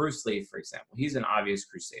example, like Bruce Lee, for example. He's an obvious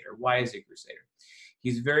crusader. Why is he a crusader?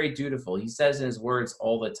 He's very dutiful. He says in his words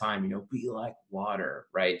all the time, be like water,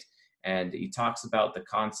 right? And he talks about the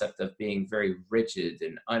concept of being very rigid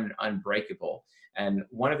and unbreakable. And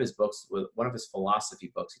one of his books, one of his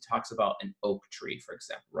philosophy books, he talks about an oak tree, for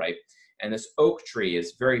example, right? And this oak tree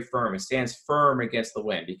is very firm. It stands firm against the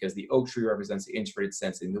wind because the oak tree represents the introverted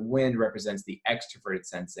sensing. The wind represents the extroverted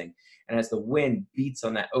sensing. And as the wind beats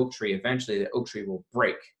on that oak tree, eventually the oak tree will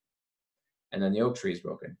break. And then the oak tree is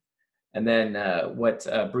broken. And then what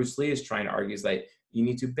Bruce Lee is trying to argue is that you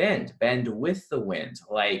need to bend with the wind,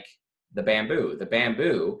 like the bamboo. The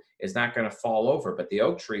bamboo is not going to fall over, but the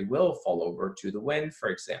oak tree will fall over to the wind, for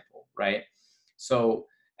example, right? So,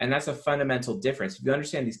 and that's a fundamental difference. If you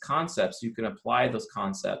understand these concepts, you can apply those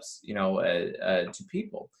concepts, to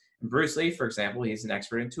people. And Bruce Lee, for example, he's an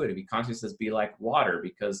expert intuitive. He constantly says, be like water,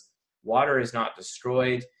 because water is not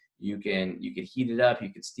destroyed. You can heat it up, you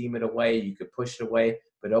could steam it away, you could push it away,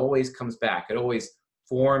 but it always comes back. It always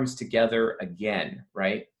forms together again,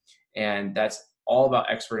 right? And that's all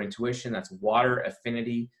about expert intuition. That's water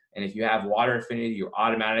affinity. And if you have water affinity, you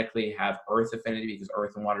automatically have earth affinity because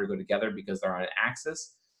earth and water go together because they're on an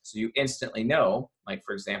axis. So you instantly know, like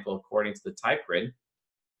for example, according to the type grid,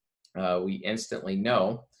 we instantly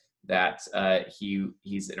know that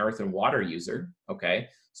he's an earth and water user. Okay,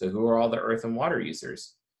 so who are all the earth and water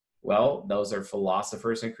users? Well, those are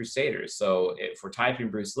philosophers and crusaders. So if we're typing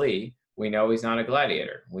Bruce Lee, we know he's not a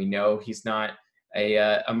gladiator. We know he's not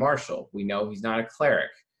a marshal. We know he's not a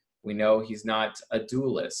cleric. We know he's not a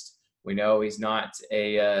duelist. We know he's not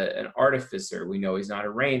an artificer. We know he's not a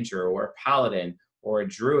ranger or a paladin or a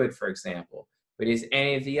druid, for example, but he's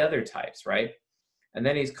any of the other types, right? And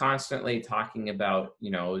then he's constantly talking about,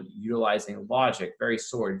 utilizing logic, very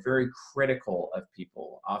sword, very critical of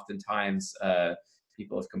people. Oftentimes,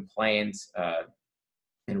 people have complained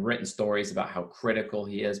and written stories about how critical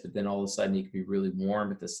he is, but then all of a sudden he can be really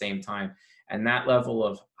warm at the same time. And that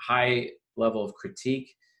high level of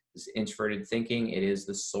critique, this introverted thinking, it is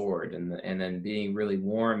the sword. And then being really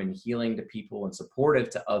warm and healing to people and supportive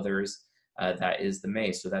to others, that is the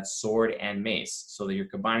mace. So that's sword and mace. So that you're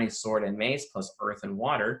combining sword and mace plus earth and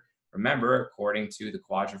water. Remember, according to the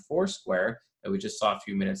Quadra 4 square that we just saw a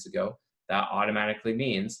few minutes ago, that automatically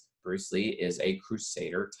means Bruce Lee is a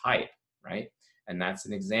crusader type, right? And that's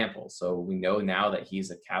an example. So we know now that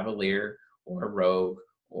he's a cavalier or a rogue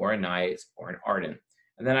or a knight or an ardent.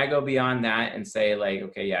 And then I go beyond that and say, like,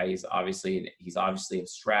 okay, yeah, he's obviously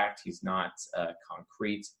abstract. He's not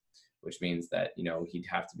concrete, which means that, he'd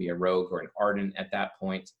have to be a rogue or an ardent at that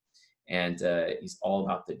point. And he's all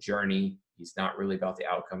about the journey. He's not really about the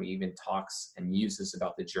outcome. He even talks and muses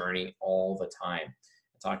about the journey all the time,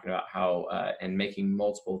 talking about how, and making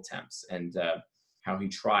multiple attempts, and how he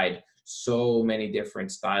tried so many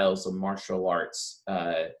different styles of martial arts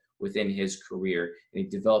within his career. And he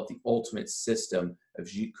developed the ultimate system of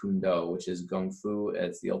Jeet Kune Do, which is Kung Fu.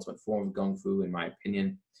 It's the ultimate form of Kung Fu, in my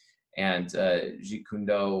opinion. And Jeet Kune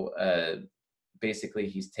Do, basically,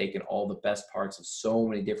 he's taken all the best parts of so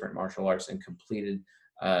many different martial arts and completed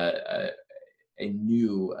a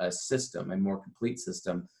new system, a more complete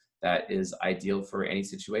system that is ideal for any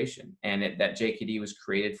situation. And that JKD was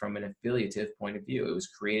created from an affiliative point of view. It was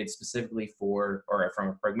created specifically for, or from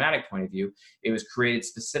a pragmatic point of view, it was created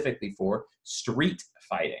specifically for street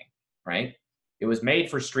fighting, right? It was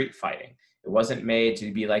made for street fighting. It wasn't made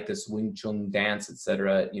to be like this Wing Chun dance,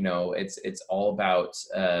 etc. It's all about,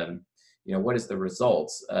 what is the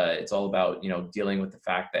results? It's all about, dealing with the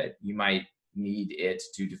fact that you might need it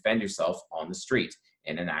to defend yourself on the street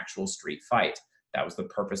in an actual street fight. That was the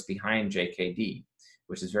purpose behind JKD,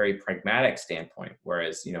 which is very pragmatic standpoint.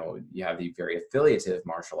 Whereas, you know, you have the very affiliative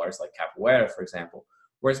martial arts like capoeira, for example,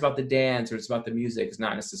 where it's about the dance or it's about the music. It's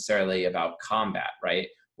not necessarily about combat, right?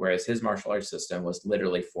 Whereas his martial arts system was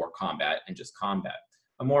literally for combat and just combat.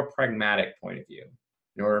 A more pragmatic point of view.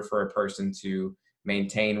 In order for a person to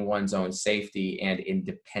maintain one's own safety and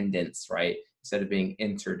independence, right? Instead of being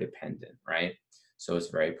interdependent, right? So it's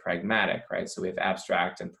very pragmatic, right? So we have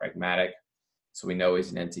abstract and pragmatic. So we know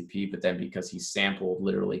he's an NTP, but then because he sampled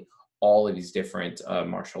literally all of these different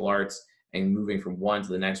martial arts and moving from one to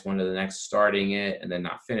the next, one to the next, starting it and then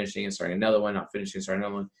not finishing and starting another one, not finishing, starting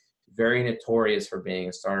another one, very notorious for being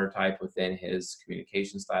a starter type within his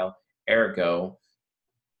communication style. Ergo,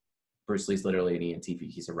 Bruce Lee's literally an ENTP.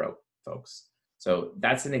 He's a rope, folks. So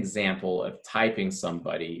that's an example of typing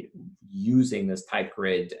somebody using this type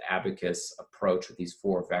grid abacus approach with these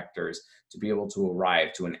 4 vectors to be able to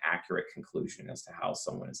arrive to an accurate conclusion as to how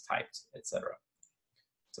someone is typed, etc.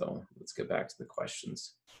 So let's get back to the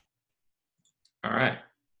questions. All right.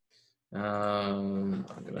 I'm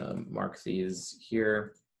gonna mark these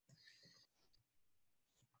here.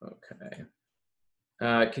 Okay.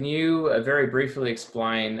 Can you very briefly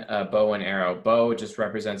explain bow and arrow? Bow just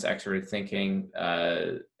represents extroverted thinking.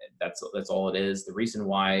 That's all it is. The reason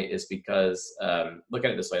why is because, look at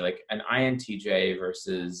it this way, like an INTJ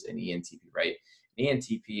versus an ENTP, right? An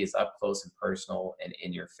ENTP is up close and personal and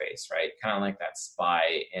in your face, right? Kind of like that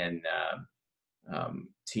spy in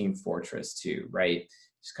Team Fortress 2, right?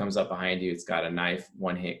 Just comes up behind you, it's got a knife,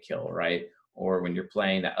 one hit kill, right? Or when you're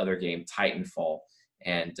playing that other game, Titanfall,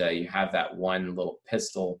 and you have that one little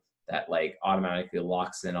pistol that like automatically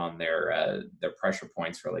locks in on their pressure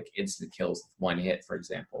points for like instant kills with one hit, for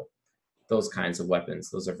example. Those kinds of weapons,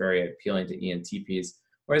 those are very appealing to ENTPs.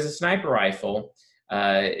 Whereas a sniper rifle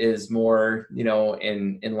is more, you know,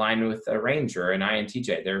 in line with a ranger, an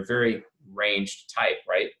INTJ. They're a very ranged type,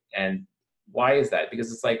 right? And why is that?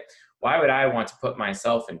 Because it's like, why would I want to put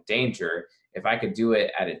myself in danger if I could do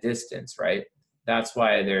it at a distance, right? That's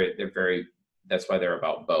why that's why they're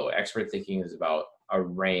about bow. Expert thinking is about a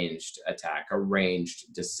ranged attack, a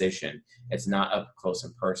ranged decision. It's not up close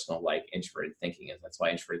and personal like introverted thinking is. That's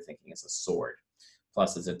why introverted thinking is a sword.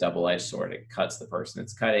 Plus, it's a double-edged sword. It cuts the person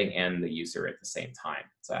it's cutting and the user at the same time.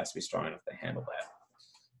 So it has to be strong enough to handle that.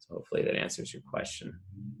 So hopefully that answers your question.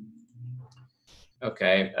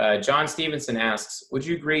 Okay, John Stevenson asks, would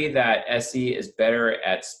you agree that SE is better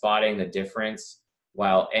at spotting the difference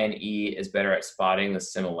while NE is better at spotting the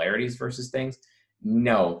similarities versus things?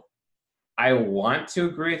 No. I want to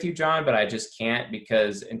agree with you, John, but I just can't,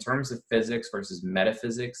 because in terms of physics versus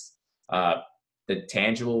metaphysics, the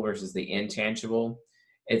tangible versus the intangible,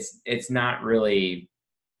 it's not really,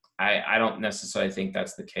 I don't necessarily think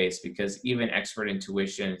that's the case, because even expert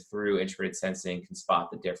intuition through introverted sensing can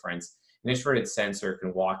spot the difference. An introverted sensor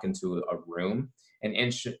can walk into a room and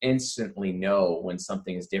instantly know when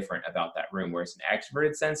something is different about that room, whereas an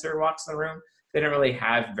extroverted sensor walks in the room, they don't really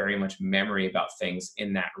have very much memory about things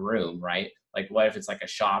in that room, right? Like what if it's like a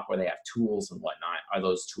shop where they have tools and whatnot? Are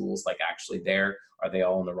those tools like actually there? Are they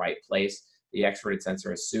all in the right place? The extroverted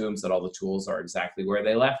sensor assumes that all the tools are exactly where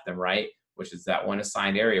they left them, right? Which is that one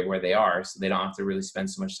assigned area where they are, so they don't have to really spend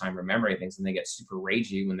so much time remembering things, and they get super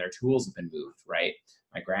ragey when their tools have been moved, right?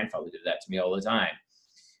 My grandfather did that to me all the time,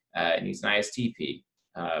 and he's an ISTP.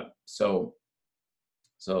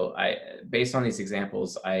 So I, based on these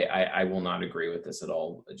examples, I will not agree with this at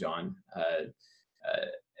all, John.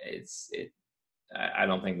 I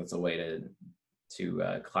don't think that's a way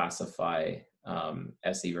to classify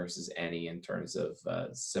SE versus NE in terms of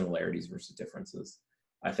similarities versus differences.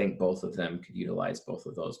 I think both of them could utilize both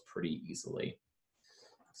of those pretty easily.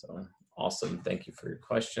 So awesome, thank you for your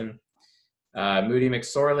question. Moody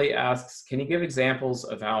McSorley asks, can you give examples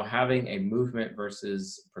of how having a movement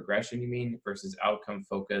versus progression, you mean, versus outcome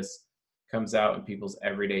focus comes out in people's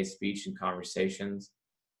everyday speech and conversations?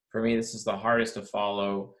 For me, this is the hardest to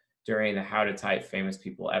follow during the How to Type Famous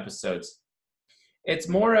People episodes. It's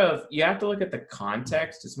more of, you have to look at the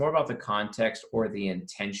context. It's more about the context or the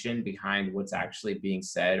intention behind what's actually being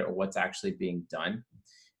said or what's actually being done.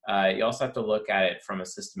 You also have to look at it from a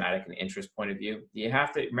systematic and interest point of view. You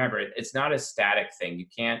have to remember, it's not a static thing. You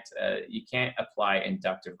can't apply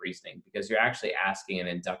inductive reasoning because you're actually asking an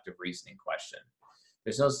inductive reasoning question.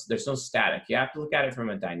 There's no static. You have to look at it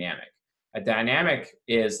from a dynamic. A dynamic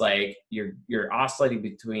is like you're oscillating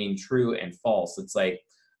between true and false. It's like,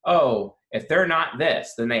 oh, if they're not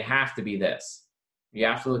this, then they have to be this. You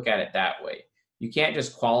have to look at it that way. You can't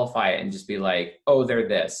just qualify it and just be like, oh, they're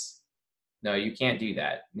this. No, you can't do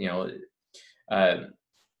that. You know,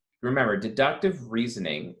 Remember, deductive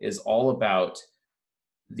reasoning is all about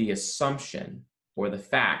the assumption or the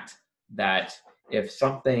fact that if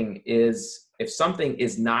something is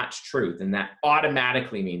not true, then that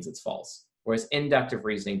automatically means it's false. Whereas inductive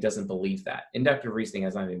reasoning doesn't believe that. Inductive reasoning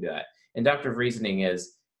has nothing to do with that. Inductive reasoning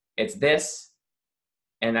is it's this,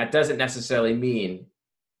 and that doesn't necessarily mean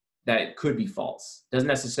that it could be false. Doesn't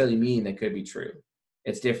necessarily mean that it could be true.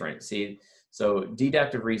 It's different. See, so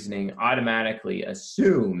deductive reasoning automatically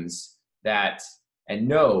assumes that and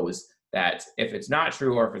knows that if it's not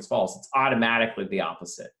true or if it's false, it's automatically the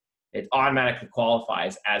opposite. It automatically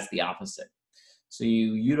qualifies as the opposite. So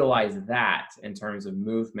you utilize that in terms of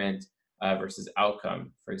movement versus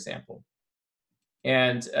outcome, for example.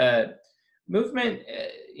 And movement,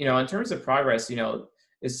 in terms of progress,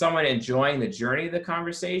 is someone enjoying the journey of the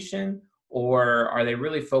conversation, or are they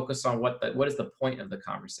really focused on what is the point of the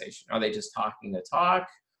conversation? Are they just talking to talk,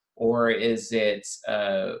 or is it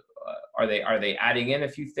are they adding in a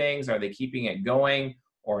few things? Are they keeping it going,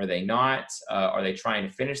 or are they not? Are they trying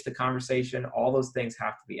to finish the conversation? All those things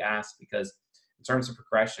have to be asked, because in terms of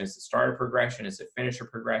progression, is it start a progression? Is it finish a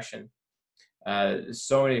progression?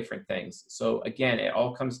 So many different things. So again, it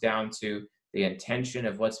all comes down to the intention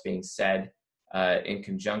of what's being said in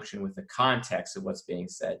conjunction with the context of what's being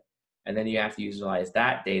said. And then you have to utilize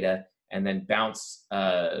that data and then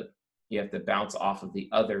you have to bounce off of the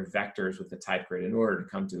other vectors with the type grid in order to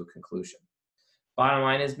come to a conclusion. Bottom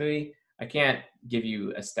line is, Moody, I can't give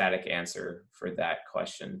you a static answer for that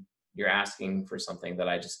question. You're asking for something that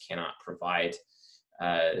I just cannot provide.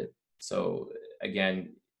 So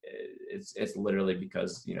again, it's literally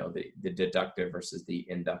because, the deductive versus the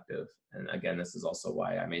inductive. And again, this is also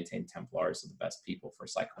why I maintain Templars are the best people for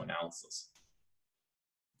psychoanalysis.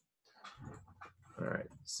 All right,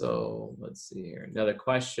 so let's see here. Another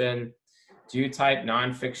question. Do you type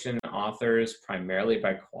nonfiction authors primarily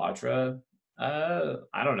by Quadra?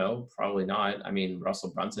 I don't know, probably not. I mean,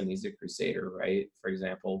 Russell Brunson, he's a crusader, right? For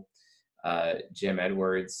example, Jim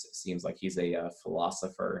Edwards seems like he's a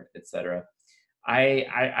philosopher, etc.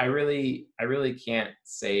 I really can't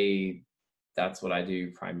say that's what I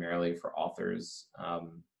do primarily for authors. I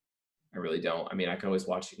really don't. I mean, I can always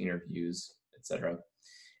watch interviews, etc.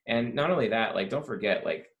 And not only that, like, don't forget,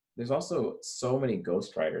 like, there's also so many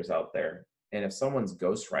ghostwriters out there. And if someone's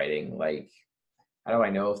ghostwriting, like, how do I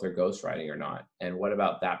know if they're ghostwriting or not? And what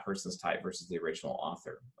about that person's type versus the original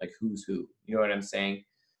author? Like, who's who? You know what I'm saying?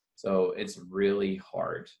 So it's really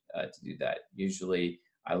hard to do that. Usually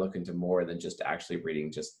I look into more than just actually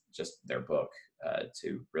reading just their book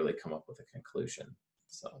to really come up with a conclusion.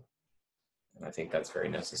 So, and I think that's very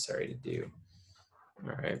necessary to do.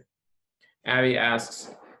 All right. Abby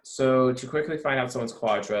asks, so to quickly find out someone's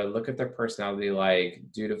quadra, look at their personality, like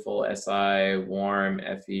dutiful, SI, warm,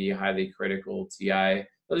 FE, highly critical, TI.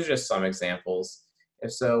 Those are just some examples.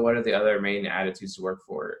 If so, what are the other main attitudes to look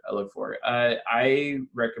for? I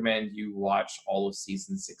recommend you watch all of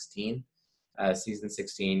season 16. Season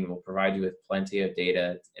 16 will provide you with plenty of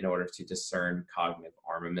data in order to discern cognitive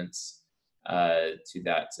armaments to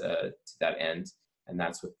that end, and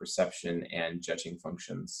that's with perception and judging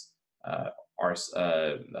functions,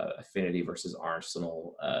 affinity versus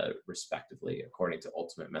arsenal, respectively, according to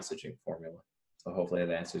Ultimate Messaging Formula. So hopefully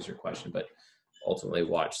that answers your question, but ultimately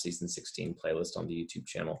watch season 16 playlist on the YouTube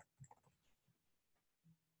channel.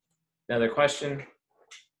 Another question.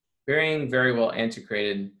 Being very well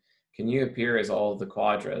integrated, can you appear as all of the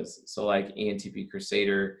quadras? So like ENTP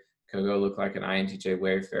Crusader could go look like an INTJ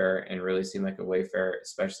Wayfarer and really seem like a Wayfarer,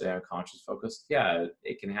 especially on conscious focus. Yeah,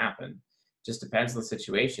 it can happen. Just depends on the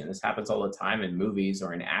situation. This happens all the time in movies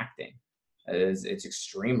or in acting. It's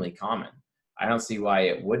extremely common. I don't see why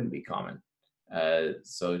it wouldn't be common.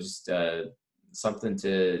 So just something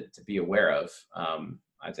to be aware of.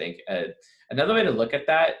 I think another way to look at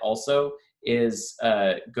that also is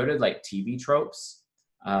go to like TV tropes,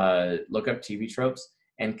 look up TV tropes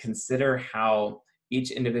and consider how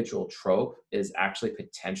each individual trope is actually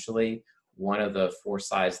potentially one of the four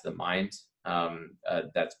sides of the mind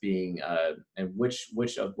that's being, and which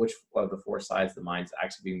of the four sides of the mind is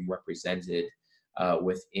actually being represented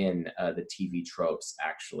within the TV tropes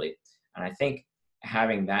actually. And I think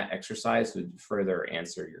having that exercise would further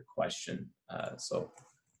answer your question. So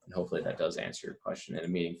hopefully that does answer your question in a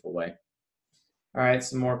meaningful way. All right,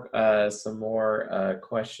 some more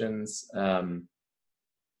questions.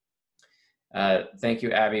 Thank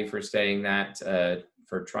you, Abby, for stating that,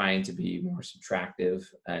 for trying to be more subtractive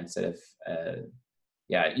instead of,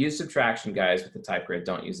 yeah, use subtraction, guys, with the type grid.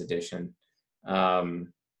 Don't use addition.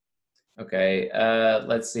 Okay,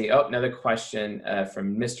 let's see. Oh, another question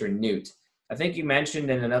from Mr. Newt. I think you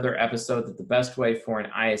mentioned in another episode that the best way for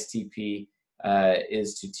an ISTP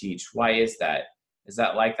is to teach. Why is that? Is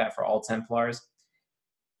that like that for all Templars?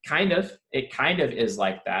 Kind of. It kind of is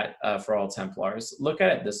like that for all Templars. Look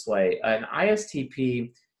at it this way. An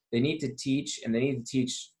ISTP, they need to teach, and they need to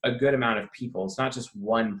teach a good amount of people. It's not just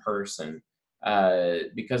one person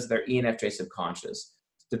because they're ENFJ subconscious.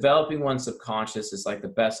 Developing one's subconscious is like the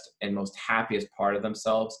best and most happiest part of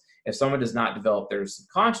themselves. If someone does not develop their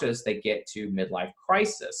subconscious, they get to midlife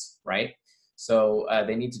crisis, right? So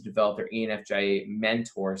they need to develop their ENFJ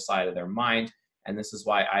mentor side of their mind. And this is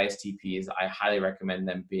why ISTPs, I highly recommend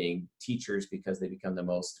them being teachers because they become the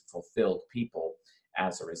most fulfilled people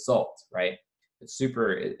as a result, right? It's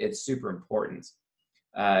super important.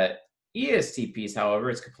 ESTPs,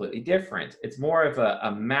 however, it's completely different. It's more of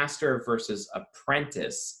a master versus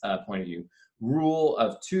apprentice point of view, rule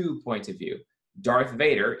of two point of view. Darth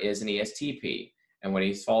Vader is an ESTP, and when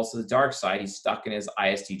he falls to the dark side, he's stuck in his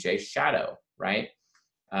ISTJ shadow, right?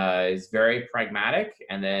 He's very pragmatic,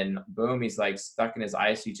 and then boom, he's like stuck in his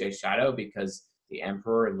ISTJ shadow because the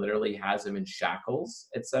Emperor literally has him in shackles,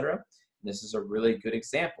 etc. This is a really good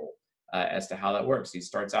example as to how that works. He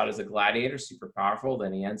starts out as a gladiator, super powerful,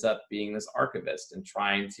 then he ends up being this archivist and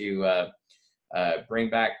trying to bring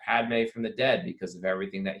back Padme from the dead because of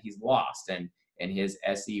everything that he's lost. And in his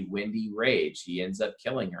SE windy rage, he ends up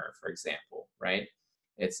killing her, for example, right?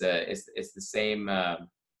 It's the same kind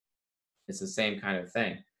of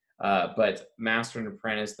thing. But Master and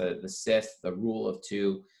Apprentice, the Sith, the rule of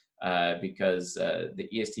two, because the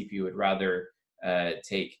ESTP would rather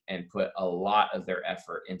take and put a lot of their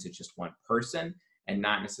effort into just one person and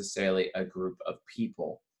not necessarily a group of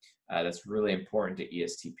people. That's really important to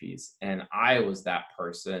ESTPs. And I was that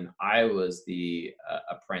person. I was the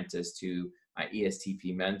apprentice to my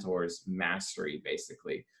ESTP mentor's mastery,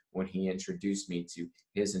 basically, when he introduced me to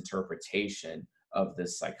his interpretation of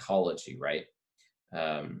this psychology, right?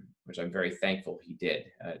 Which I'm very thankful he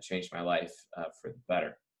did. It changed my life for the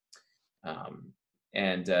better.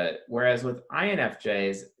 Whereas with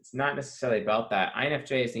INFJs, it's not necessarily about that.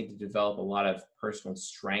 INFJs need to develop a lot of personal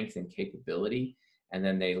strength and capability, and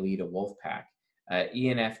then they lead a wolf pack.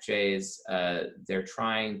 ENFJs, they're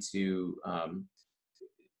trying to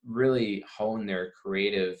really hone their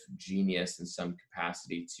creative genius in some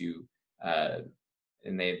capacity to,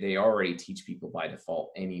 and they already teach people by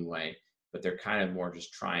default anyway, but they're kind of more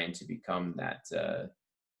just trying to become that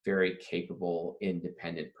very capable,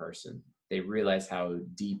 independent person. They realize how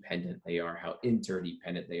dependent they are, how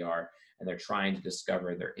interdependent they are, and they're trying to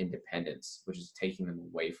discover their independence, which is taking them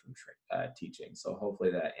away from teaching. So hopefully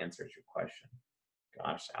that answers your question.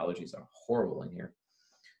 Gosh, allergies are horrible in here.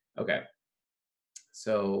 Okay.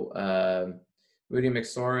 So Moody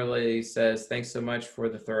McSorley says, thanks so much for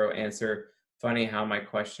the thorough answer. Funny how my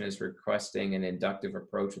question is requesting an inductive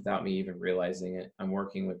approach without me even realizing it. I'm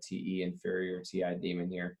working with TE inferior TI demon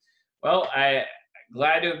here. Well, I'm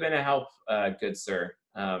glad to have been a help, good sir.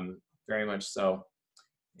 Very much so.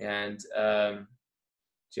 And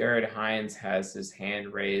Jared Hines has his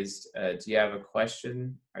hand raised. Do you have a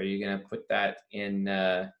question? Are you going to put that in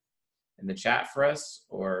the chat for us?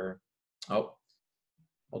 Or, oh,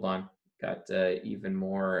 hold on. Got even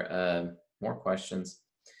more questions.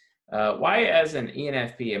 Why, as an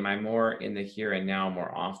ENFP, am I more in the here and now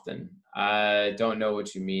more often? I don't know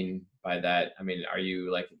what you mean by that. I mean, are you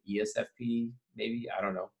like an ESFP? Maybe, I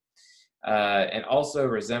don't know. And also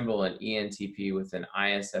resemble an ENTP with an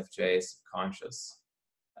ISFJ subconscious.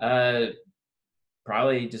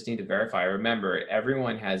 Probably just need to verify. Remember,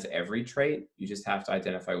 everyone has every trait. You just have to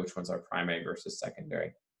identify which ones are primary versus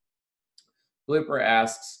secondary. Blooper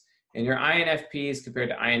asks, in your INFPs compared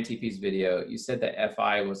to INTPs video, you said that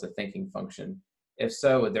FI was a thinking function. If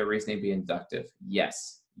so, would their reasoning be inductive?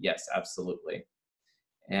 Yes, absolutely.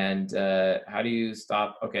 And how do you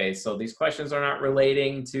stop? Okay, so these questions are not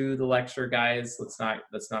relating to the lecture, guys. Let's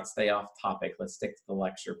not stay off topic. Let's stick to the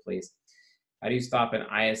lecture, please. How do you stop an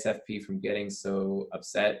ISFP from getting so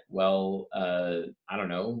upset? Well, I don't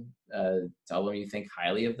know. Tell them you think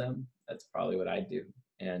highly of them. That's probably what I do.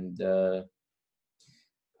 And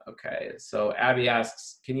okay, so Abby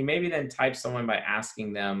asks, can you maybe then type someone by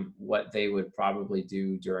asking them what they would probably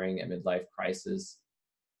do during a midlife crisis?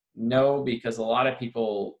 No, because a lot of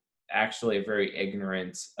people actually are very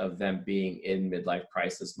ignorant of them being in midlife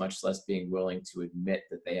crisis, much less being willing to admit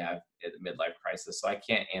that they have a midlife crisis. So I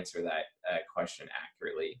can't answer that question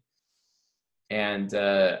accurately. And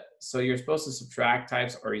so you're supposed to subtract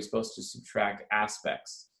types, or are you supposed to subtract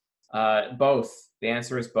aspects? Both. The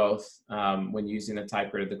answer is both when using the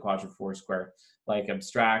type grid of the quadrant 4 square, like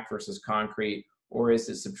abstract versus concrete, or is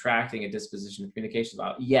it subtracting a disposition of communication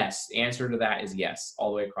style? Yes. The answer to that is yes,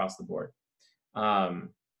 all the way across the board. Um,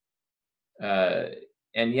 uh,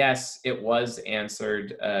 and yes, it was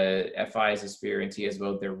answered. FI is a spear and T is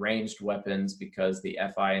both. They're ranged weapons because the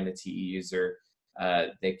FI and the TE user,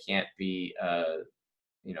 they can't be,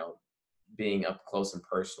 you know, being up close and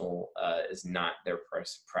personal is not their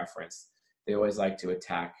preference. They always like to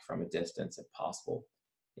attack from a distance if possible.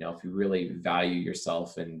 You know, if you really value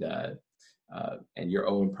yourself and your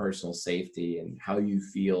own personal safety and how you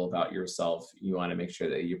feel about yourself, you want to make sure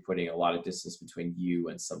that you're putting a lot of distance between you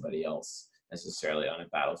and somebody else necessarily on a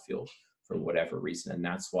battlefield for whatever reason. And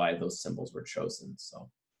that's why those symbols were chosen. So,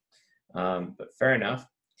 but fair enough.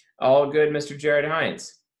 All good, Mr. Jared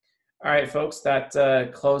Hines. All right, folks, that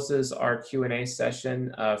closes our Q&A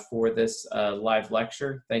session for this live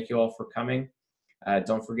lecture. Thank you all for coming.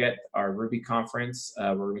 Don't forget our Ruby conference.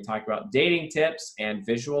 We're going to be talking about dating tips and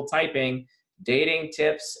visual typing. Dating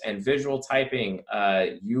tips and visual typing.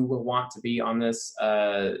 You will want to be on this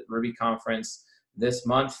Ruby conference this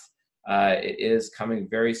month. It is coming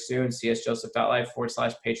very soon.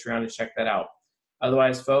 csjoseph.live/Patreon to check that out.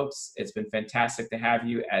 Otherwise, folks, it's been fantastic to have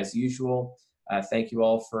you as usual. Thank you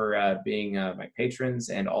all for being my patrons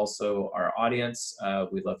and also our audience.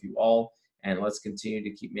 We love you all, and let's continue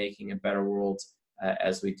to keep making a better world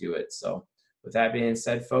as we do it. So with that being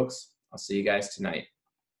said, folks, I'll see you guys tonight.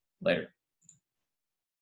 Later.